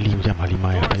orang friendly macam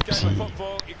Halimah FC.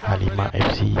 Halimah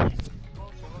FC.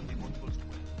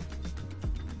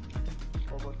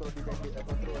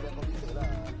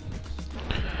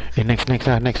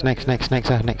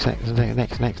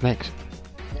 Next.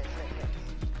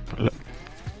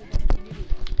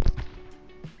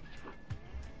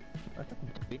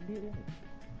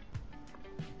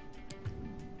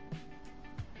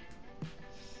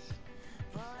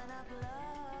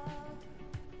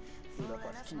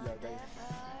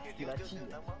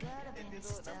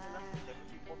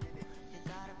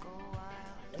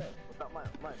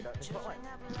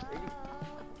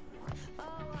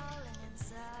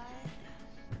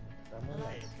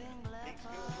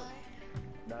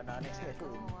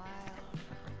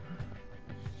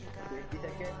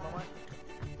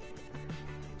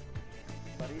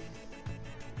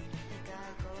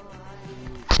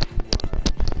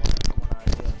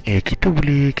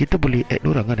 Kita boleh add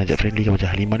orang kan, ajak friendly kan, macam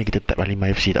Halimah ni kita tap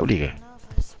Halimah FC, tak boleh ke?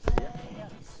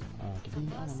 Kita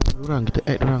ingat nama orang, kita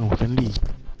add orang friendly.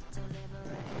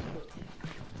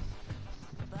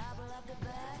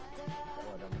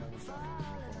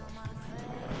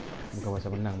 Bukan pasal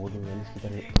menang bodoh, at least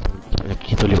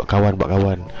kita boleh buat kawan.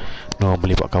 No,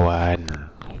 boleh buat kawan.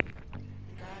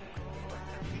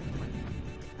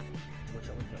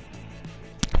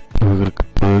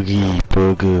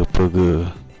 Burger.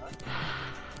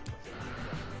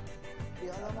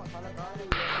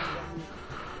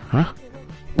 Hah?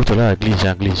 Betul lah, glitch.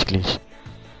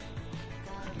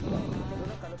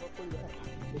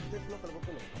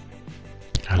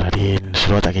 Alah Din,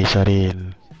 suruh tak kisah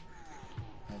Din.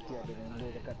 Nanti ada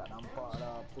member dekat tak nampak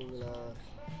lah, apalah.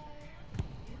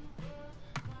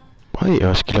 Baik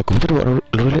lah, skill aku betul buat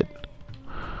roulette.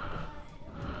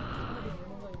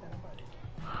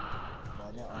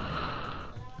 Banyak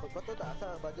kau tahu tak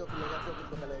asal baju aku yang aku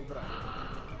kalau Ibra?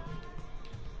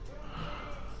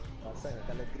 Asal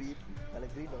kalau green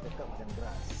dah dekat macam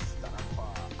grass, tak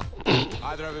nampak.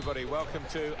 Hi there everybody, welcome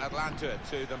to Atlanta,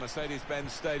 to the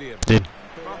Mercedes-Benz Stadium. Din.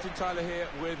 Martin Tyler here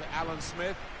with Alan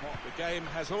Smith. The game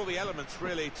has all the elements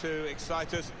really to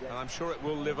excite us, and I'm sure it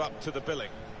will live up to the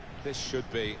billing. This should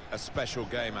be a special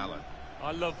game, Alan.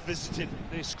 I love visiting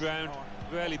this ground.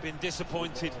 Rarely been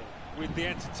disappointed with the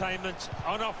entertainment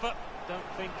on offer. Don't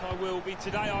think I will be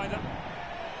today either.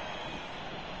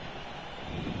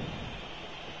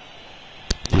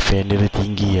 Defender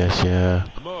tinggi ya, Syah.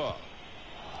 Moore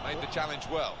made the challenge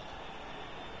well.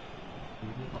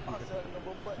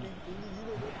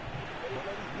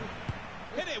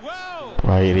 Hit it well.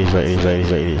 Right, it is.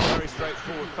 Very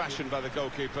straightforward fashion by the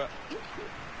goalkeeper.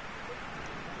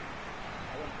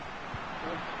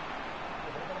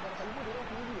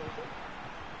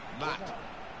 Matt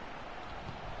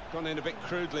gone in a bit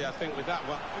crudely, I think, with that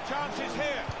one. The chance is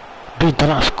here. Din, tak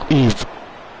nak squeeze.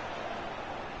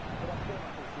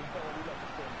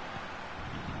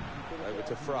 Over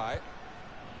to Fry.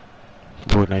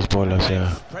 Good, nice ball lah, Syah.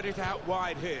 Spread it out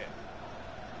wide here.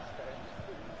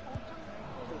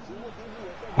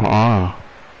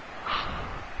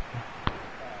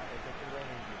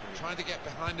 Trying to get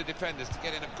behind the defenders to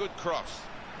get in a good cross,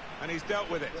 and he's dealt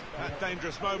with it. That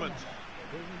dangerous moment.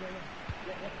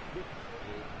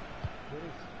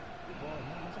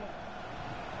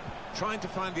 Trying to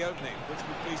find the opening, which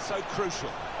would be so crucial.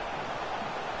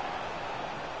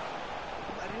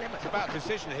 It's about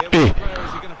decision here. Which player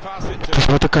is he going to pass it to?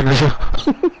 Tekan lah, Syah.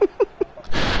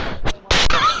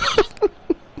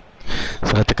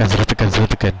 Suruh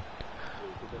tekan.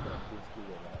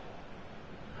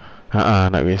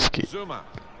 Nak win sikit. Zuma.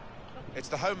 It's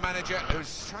the home manager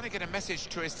who's trying to get a message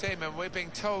to his team, and we're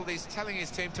being told he's telling his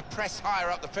team to press higher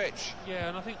up the pitch. Yeah,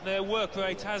 and I think their work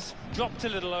rate has dropped a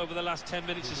little over the last 10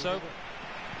 minutes or so.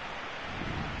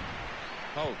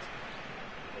 Holt.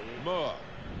 Moore.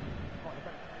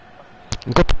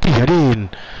 Kau tepi Adin.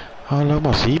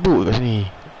 Alamak, sibuk kat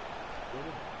sini.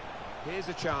 Here's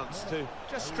a chance to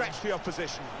just stretch the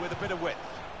opposition with a bit of width.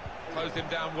 Closed him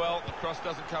down well, the cross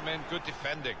doesn't come in, good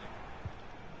defending.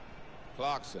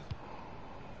 Clarkson.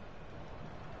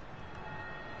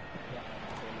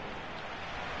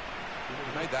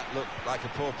 Made that look like a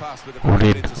poor pass with a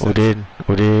very good interception.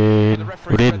 The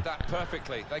referee read that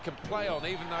perfectly. They can play on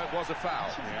even though it was a foul.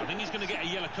 Yeah, I think he's going to get a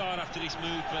yellow card after this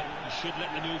move, but he should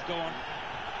let the move go on.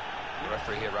 The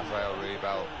referee here, Rafael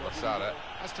Ribal Losada,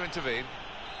 has to intervene.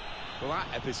 Well, that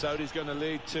episode is going to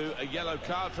lead to a yellow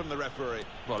card from the referee.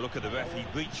 Well, look at the ref. He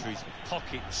reached for his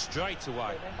pocket straight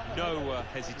away. No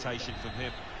hesitation from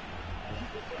him.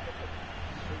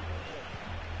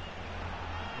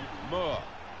 Moore.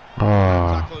 Oh.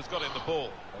 Tackle has got in the ball.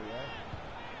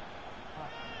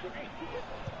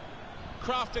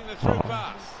 Crafting the through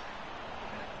pass.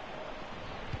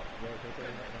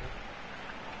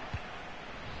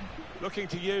 Looking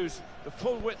to use the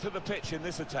full width of the pitch in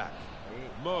this attack.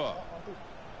 Moore.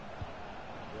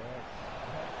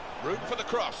 Room for the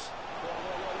cross.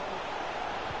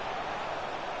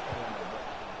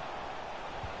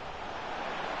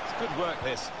 It's good work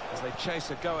this, as they chase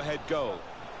a go-ahead goal.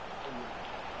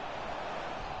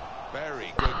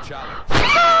 Very good challenge.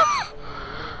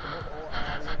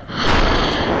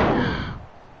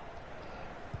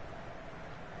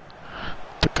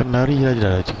 Tekan lari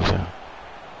aja dah.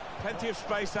 Plenty of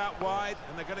space out wide,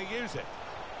 and they're going to use it.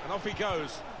 And off he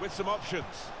goes with some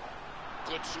options.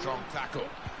 Good strong tackle.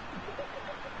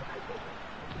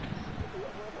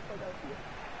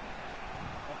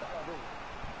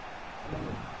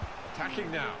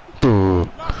 Attacking now. Tu.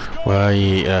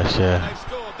 Baik Asya. They've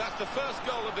scored. That's the first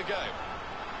goal of the game.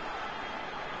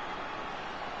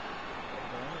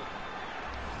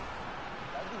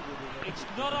 It's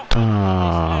not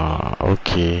off.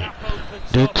 Okay.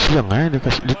 Dia siang dia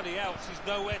kasih dia. Anybody else is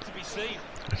nowhere to be seen.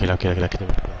 Okey lah kita.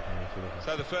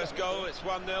 So the first goal, it's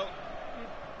 1-0.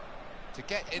 To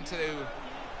get into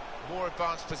more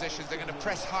advanced positions, they're going to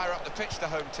press higher up the pitch, the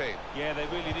home team. Yeah, they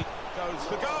really need. Goes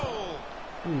for goal.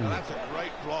 Now that's a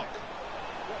great block.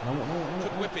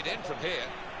 Could whip it in from here.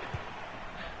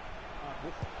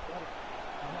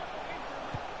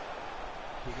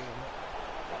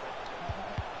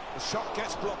 The shot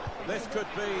gets blocked. This could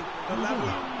be the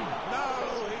leveler. No,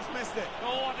 he's missed it.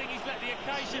 Oh, I think he's let the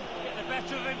occasion get the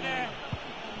better of him there.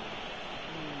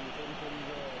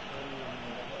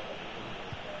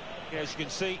 Yeah, as you can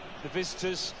see, the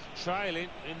visitors trailing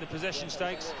in the possession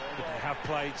stakes, but they have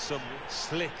played some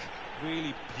slick,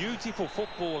 really beautiful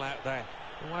football out there.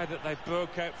 The way that they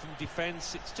broke out from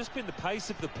defence, it's just been the pace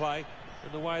of the play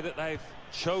and the way that they've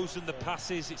chosen the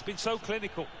passes. It's been so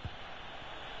clinical.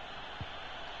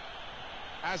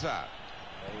 Hazard.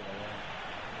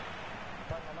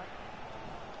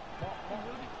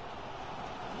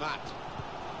 Matt.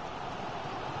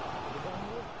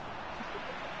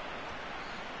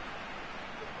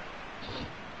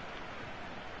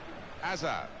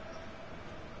 Hazard.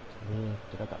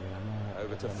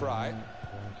 Over to Fry.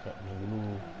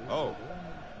 Oh.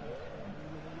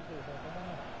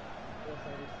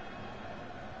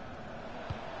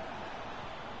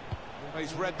 Well,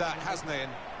 he's read that, hasn't he,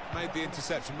 and made the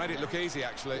interception, made it look easy,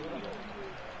 actually.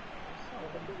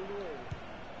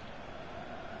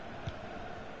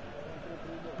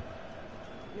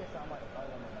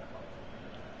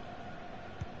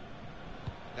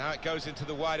 Now it goes into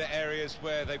the wider areas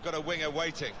where they've got a winger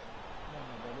waiting.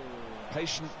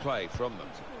 Patient play from them.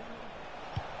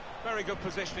 Very good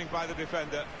positioning by the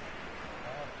defender.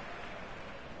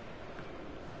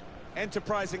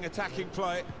 Enterprising attacking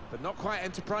play, but not quite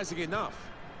enterprising enough.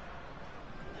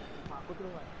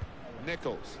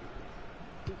 Nichols.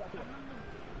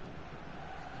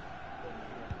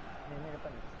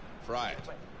 Fry it.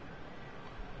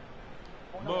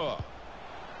 Moore.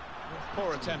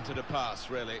 Poor attempt at a pass,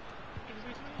 really.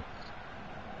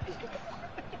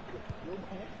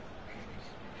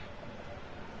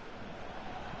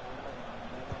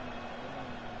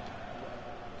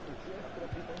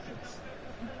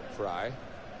 Fry.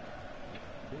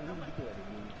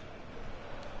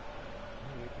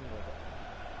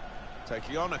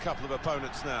 Taking on a couple of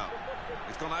opponents now.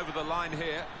 He's gone over the line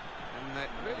here, and it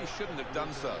really shouldn't have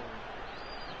done so.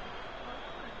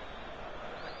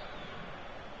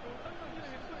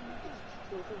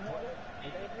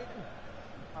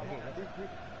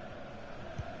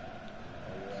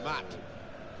 Matt.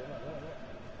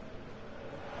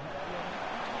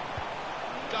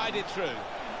 Guided through.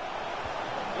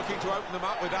 Looking to open them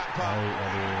up with that part.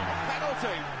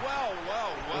 Penalty. Well.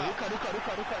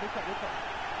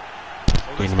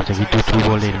 Ini macam gitu true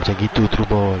ball ni, macam gitu true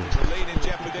ball. Lead in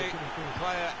jeopardy.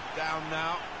 Player down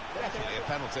now. Definitely a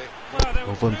penalty.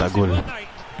 Walaupun tak gol. And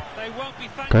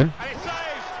Kan? it's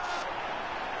saved.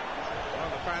 Well,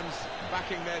 the fans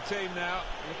backing their team now,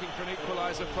 looking for an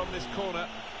equaliser from this corner.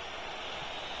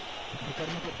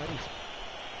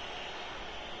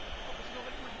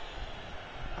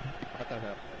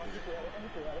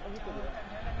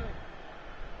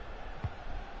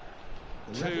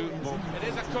 Two more. It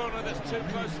is a corner that's too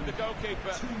close to the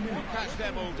goalkeeper. We'll catch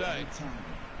them all day.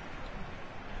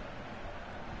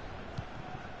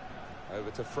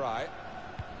 Over to Fry.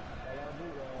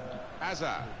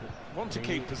 Hazard want to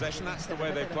keep possession, that's the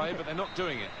way they play, but they're not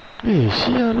doing it.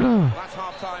 Sial lah. That's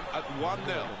half-time at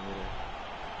 1-0.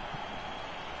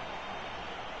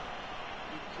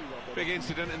 Big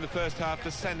incident in the first half,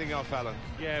 the sending off, Alan.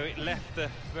 Yeah, it left the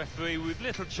referee with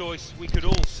little choice. We could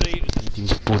all see it was Tim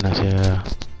Jepun lah saya.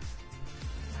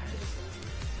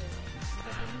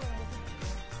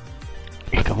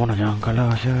 Kamu nak jangan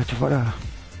kalah saya, cepat dah.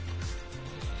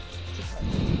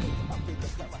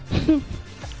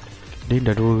 Dia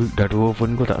dah dua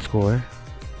pun kau tak skor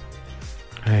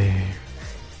Hai.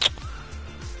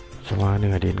 Macam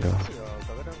mana Adin kau?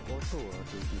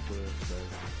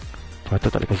 Patut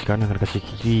tak dikasih kanan, kena kasih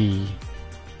kiri.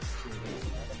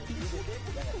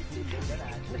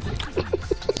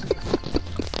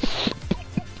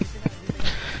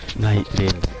 Naik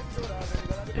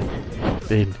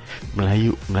Din.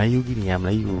 Melayu gini ya,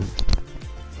 Melayu.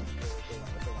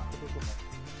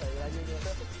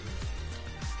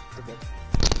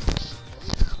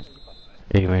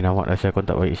 Main awak dah saya, kau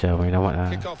tak baik saya, main awak lah.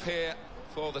 Kick off here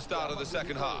for the start of the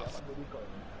second half.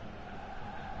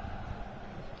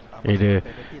 Dia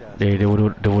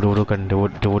bodoh-bodohkan.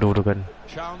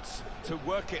 Chance to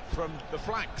work it from the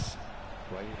flanks.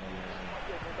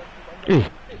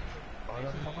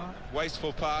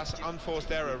 Wasteful pass,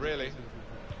 unforced error really.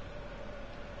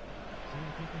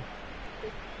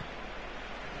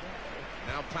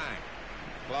 Now Pang.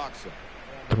 Clarkson.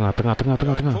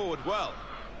 Tengah. Forward well.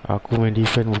 Aku main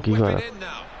defend mungkin Whip juga. it in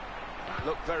now.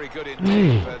 Looked very good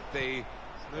indeed, but the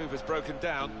move has broken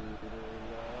down.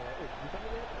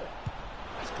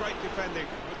 That's great defending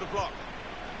with the block.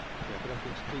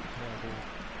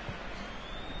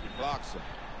 Clarkson.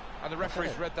 And the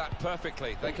referee's read that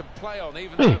perfectly. They can play on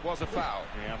even though it was a foul.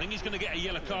 Yeah, I think he's going to get a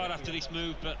yellow card after this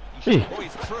move, but Oh,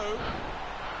 he's through.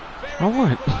 Very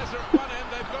good equaliser at one end.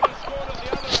 They've got to score at the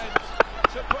other end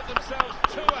to put themselves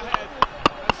two ahead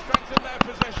and strengthen their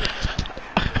possession.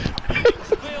 there's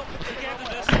real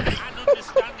togetherness and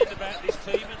understanding about this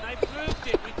team, and they've proved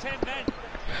it with 10 men.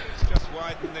 Just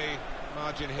widen the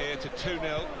margin here to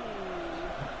 2-0.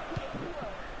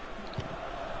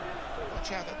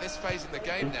 Watch out at this phase in the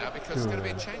game now, because there's going to be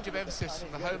a change of emphasis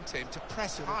from the home team to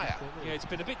press higher. Yeah, it's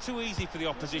been a bit too easy for the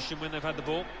opposition when they've had the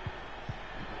ball.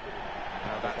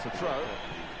 Now that's a throw.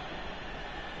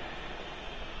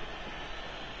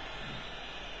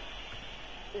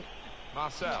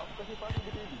 Marcel.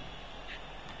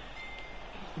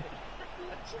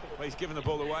 Well, he's given the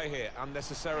ball away here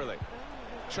unnecessarily.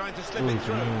 Trying to slip it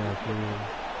through.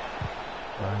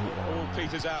 All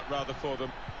peters out rather for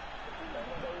them.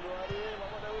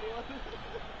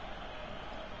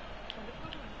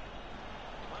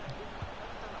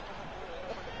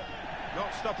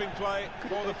 Not stopping play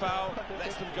for the foul,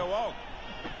 lets them go on.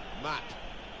 Matt,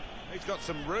 he's got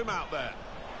some room out there.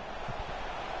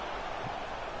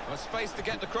 A space to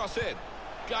get the cross in,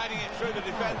 guiding it through the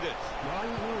defenders.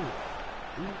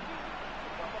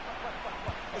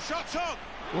 The shot's on!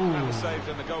 That was saved,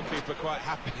 and the goalkeeper quite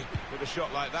happy with a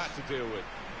shot like that to deal with.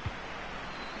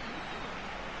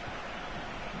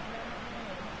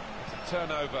 It's a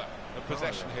turnover of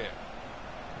possession here.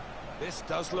 This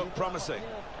does look promising.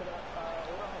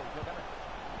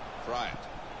 Bryant.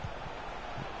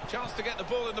 Chance to get the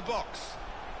ball in the box.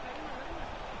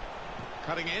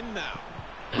 Cutting in now.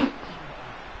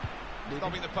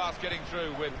 Stopping the pass getting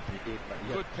through with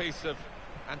a good piece of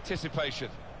anticipation.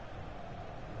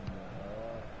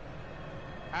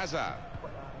 Hazard.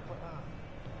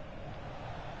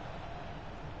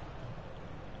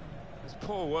 It's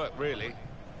poor work, really.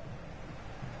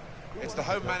 It's the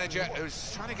home manager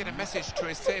who's trying to get a message to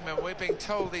his team, and we're being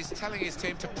told he's telling his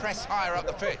team to press higher up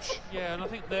the pitch. Yeah, and I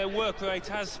think their work rate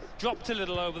has dropped a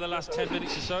little over the last 10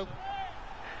 minutes or so.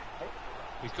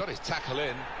 He's got his tackle in,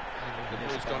 and The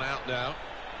ball's gone out now.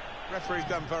 Referee's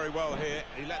done very well here.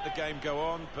 He let the game go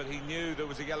on, but he knew there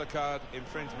was a yellow card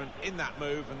infringement in that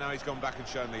move, and now he's gone back and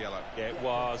shown the yellow. Yeah, it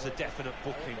was a definite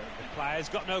booking. The player's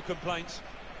got no complaints.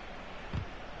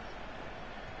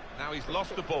 Now he's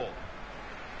lost the ball.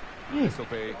 This will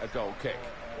be a goal kick.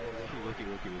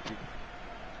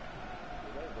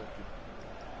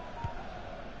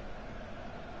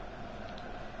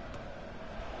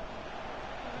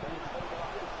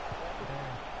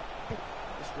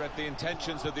 Just read the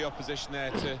intentions of the opposition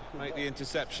there to make the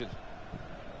interception.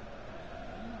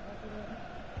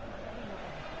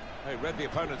 He read the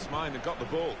opponent's mind and got the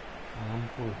ball.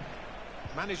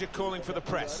 Manager calling for the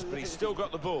press, but he's still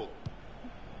got the ball.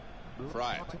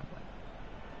 Fry it.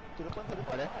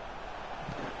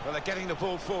 Well, they're getting the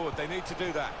ball forward. They need to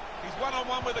do that. He's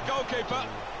one-on-one with the goalkeeper.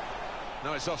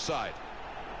 No, it's offside.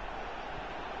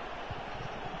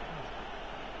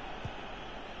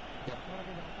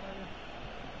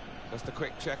 Just a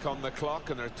quick check on the clock,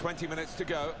 and there are 20 minutes to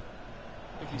go.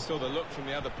 I think he saw the look from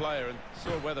the other player and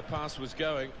saw where the pass was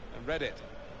going and read it.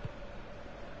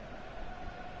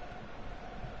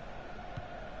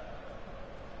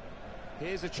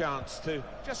 Here's a chance to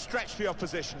just stretch the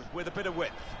opposition with a bit of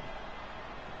width.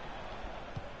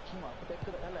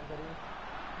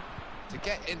 To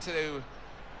get into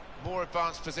more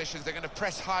advanced positions, they're going to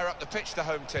press higher up the pitch, the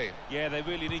home team. Yeah, they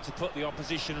really need to put the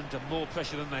opposition under more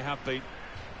pressure than they have been.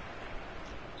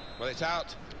 Well, it's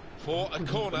out for a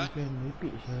corner.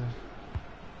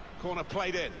 Corner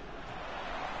played in.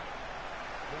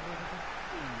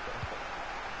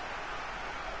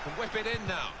 Can whip it in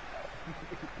now.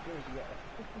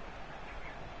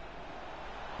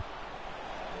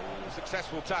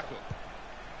 Successful tackle.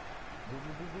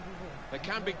 They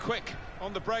can be quick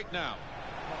on the break now.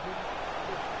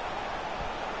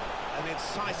 An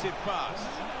incisive pass.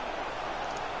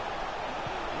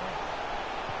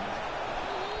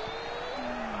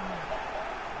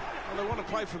 Well, they want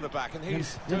to play from the back, and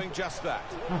he's doing just that.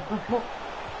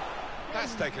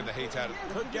 That's taken the heat out of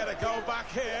it. Could get a goal back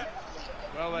here.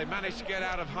 Well, they managed to get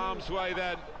out of harm's way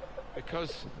then,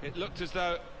 because it looked as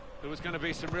though there was going to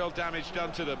be some real damage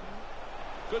done to them.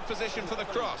 Good position for the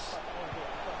cross.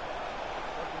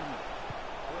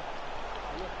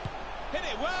 Hit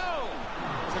it well!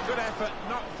 It's a good effort,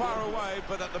 not far away,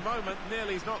 but at the moment,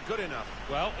 nearly is not good enough.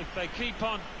 Well, if they keep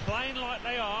on playing like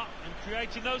they are and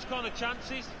creating those kind of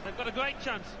chances, they've got a great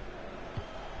chance.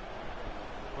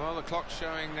 Well, the clock's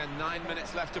showing 9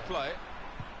 minutes left to play.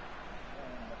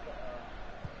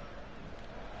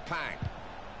 Pang.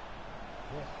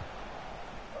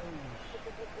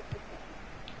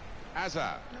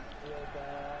 Azar.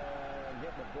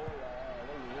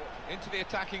 Into the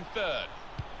attacking third.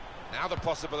 Now the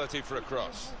possibility for a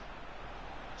cross.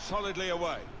 Solidly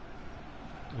away.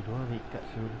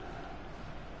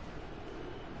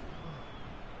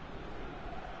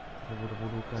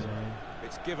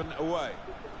 It's given away.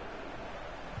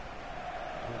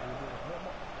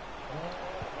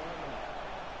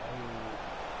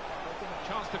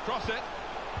 Chance to cross it.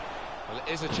 Well,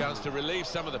 it is a chance to relieve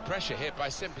some of the pressure here by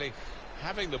simply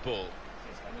having the ball.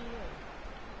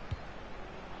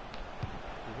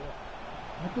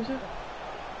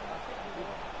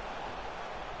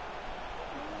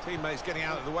 Teammates getting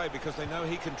out of the way because they know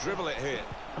he can dribble it here.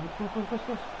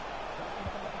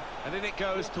 And in it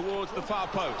goes towards the far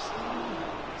post.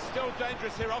 Still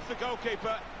dangerous here off the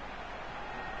goalkeeper.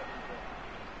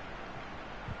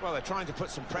 Well, they're trying to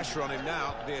put some pressure on him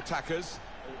now, the attackers.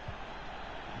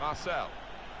 Marcel.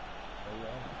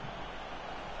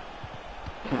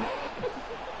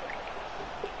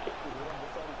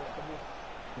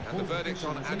 And the verdict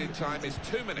on added time is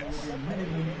 2 minutes.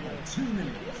 2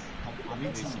 minutes.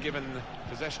 He's given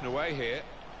possession away here.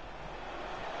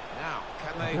 Now,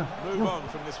 can they move on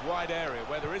from this wide area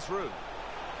where there is room?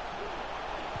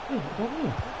 In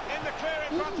the clear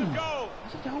in front of goal.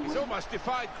 He's almost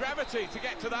defied gravity to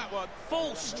get to that one.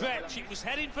 Full stretch. It was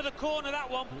heading for the corner, that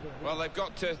one. Well, they've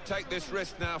got to take this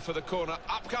risk now for the corner.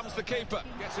 Up comes the keeper.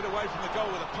 Gets it away from the goal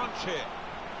with a punch here.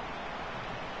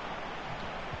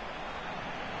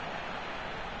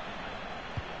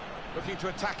 Looking to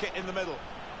attack it in the middle.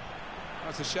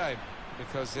 That's a shame,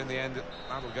 because in the end,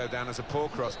 that will go down as a poor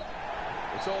cross.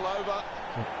 It's all over.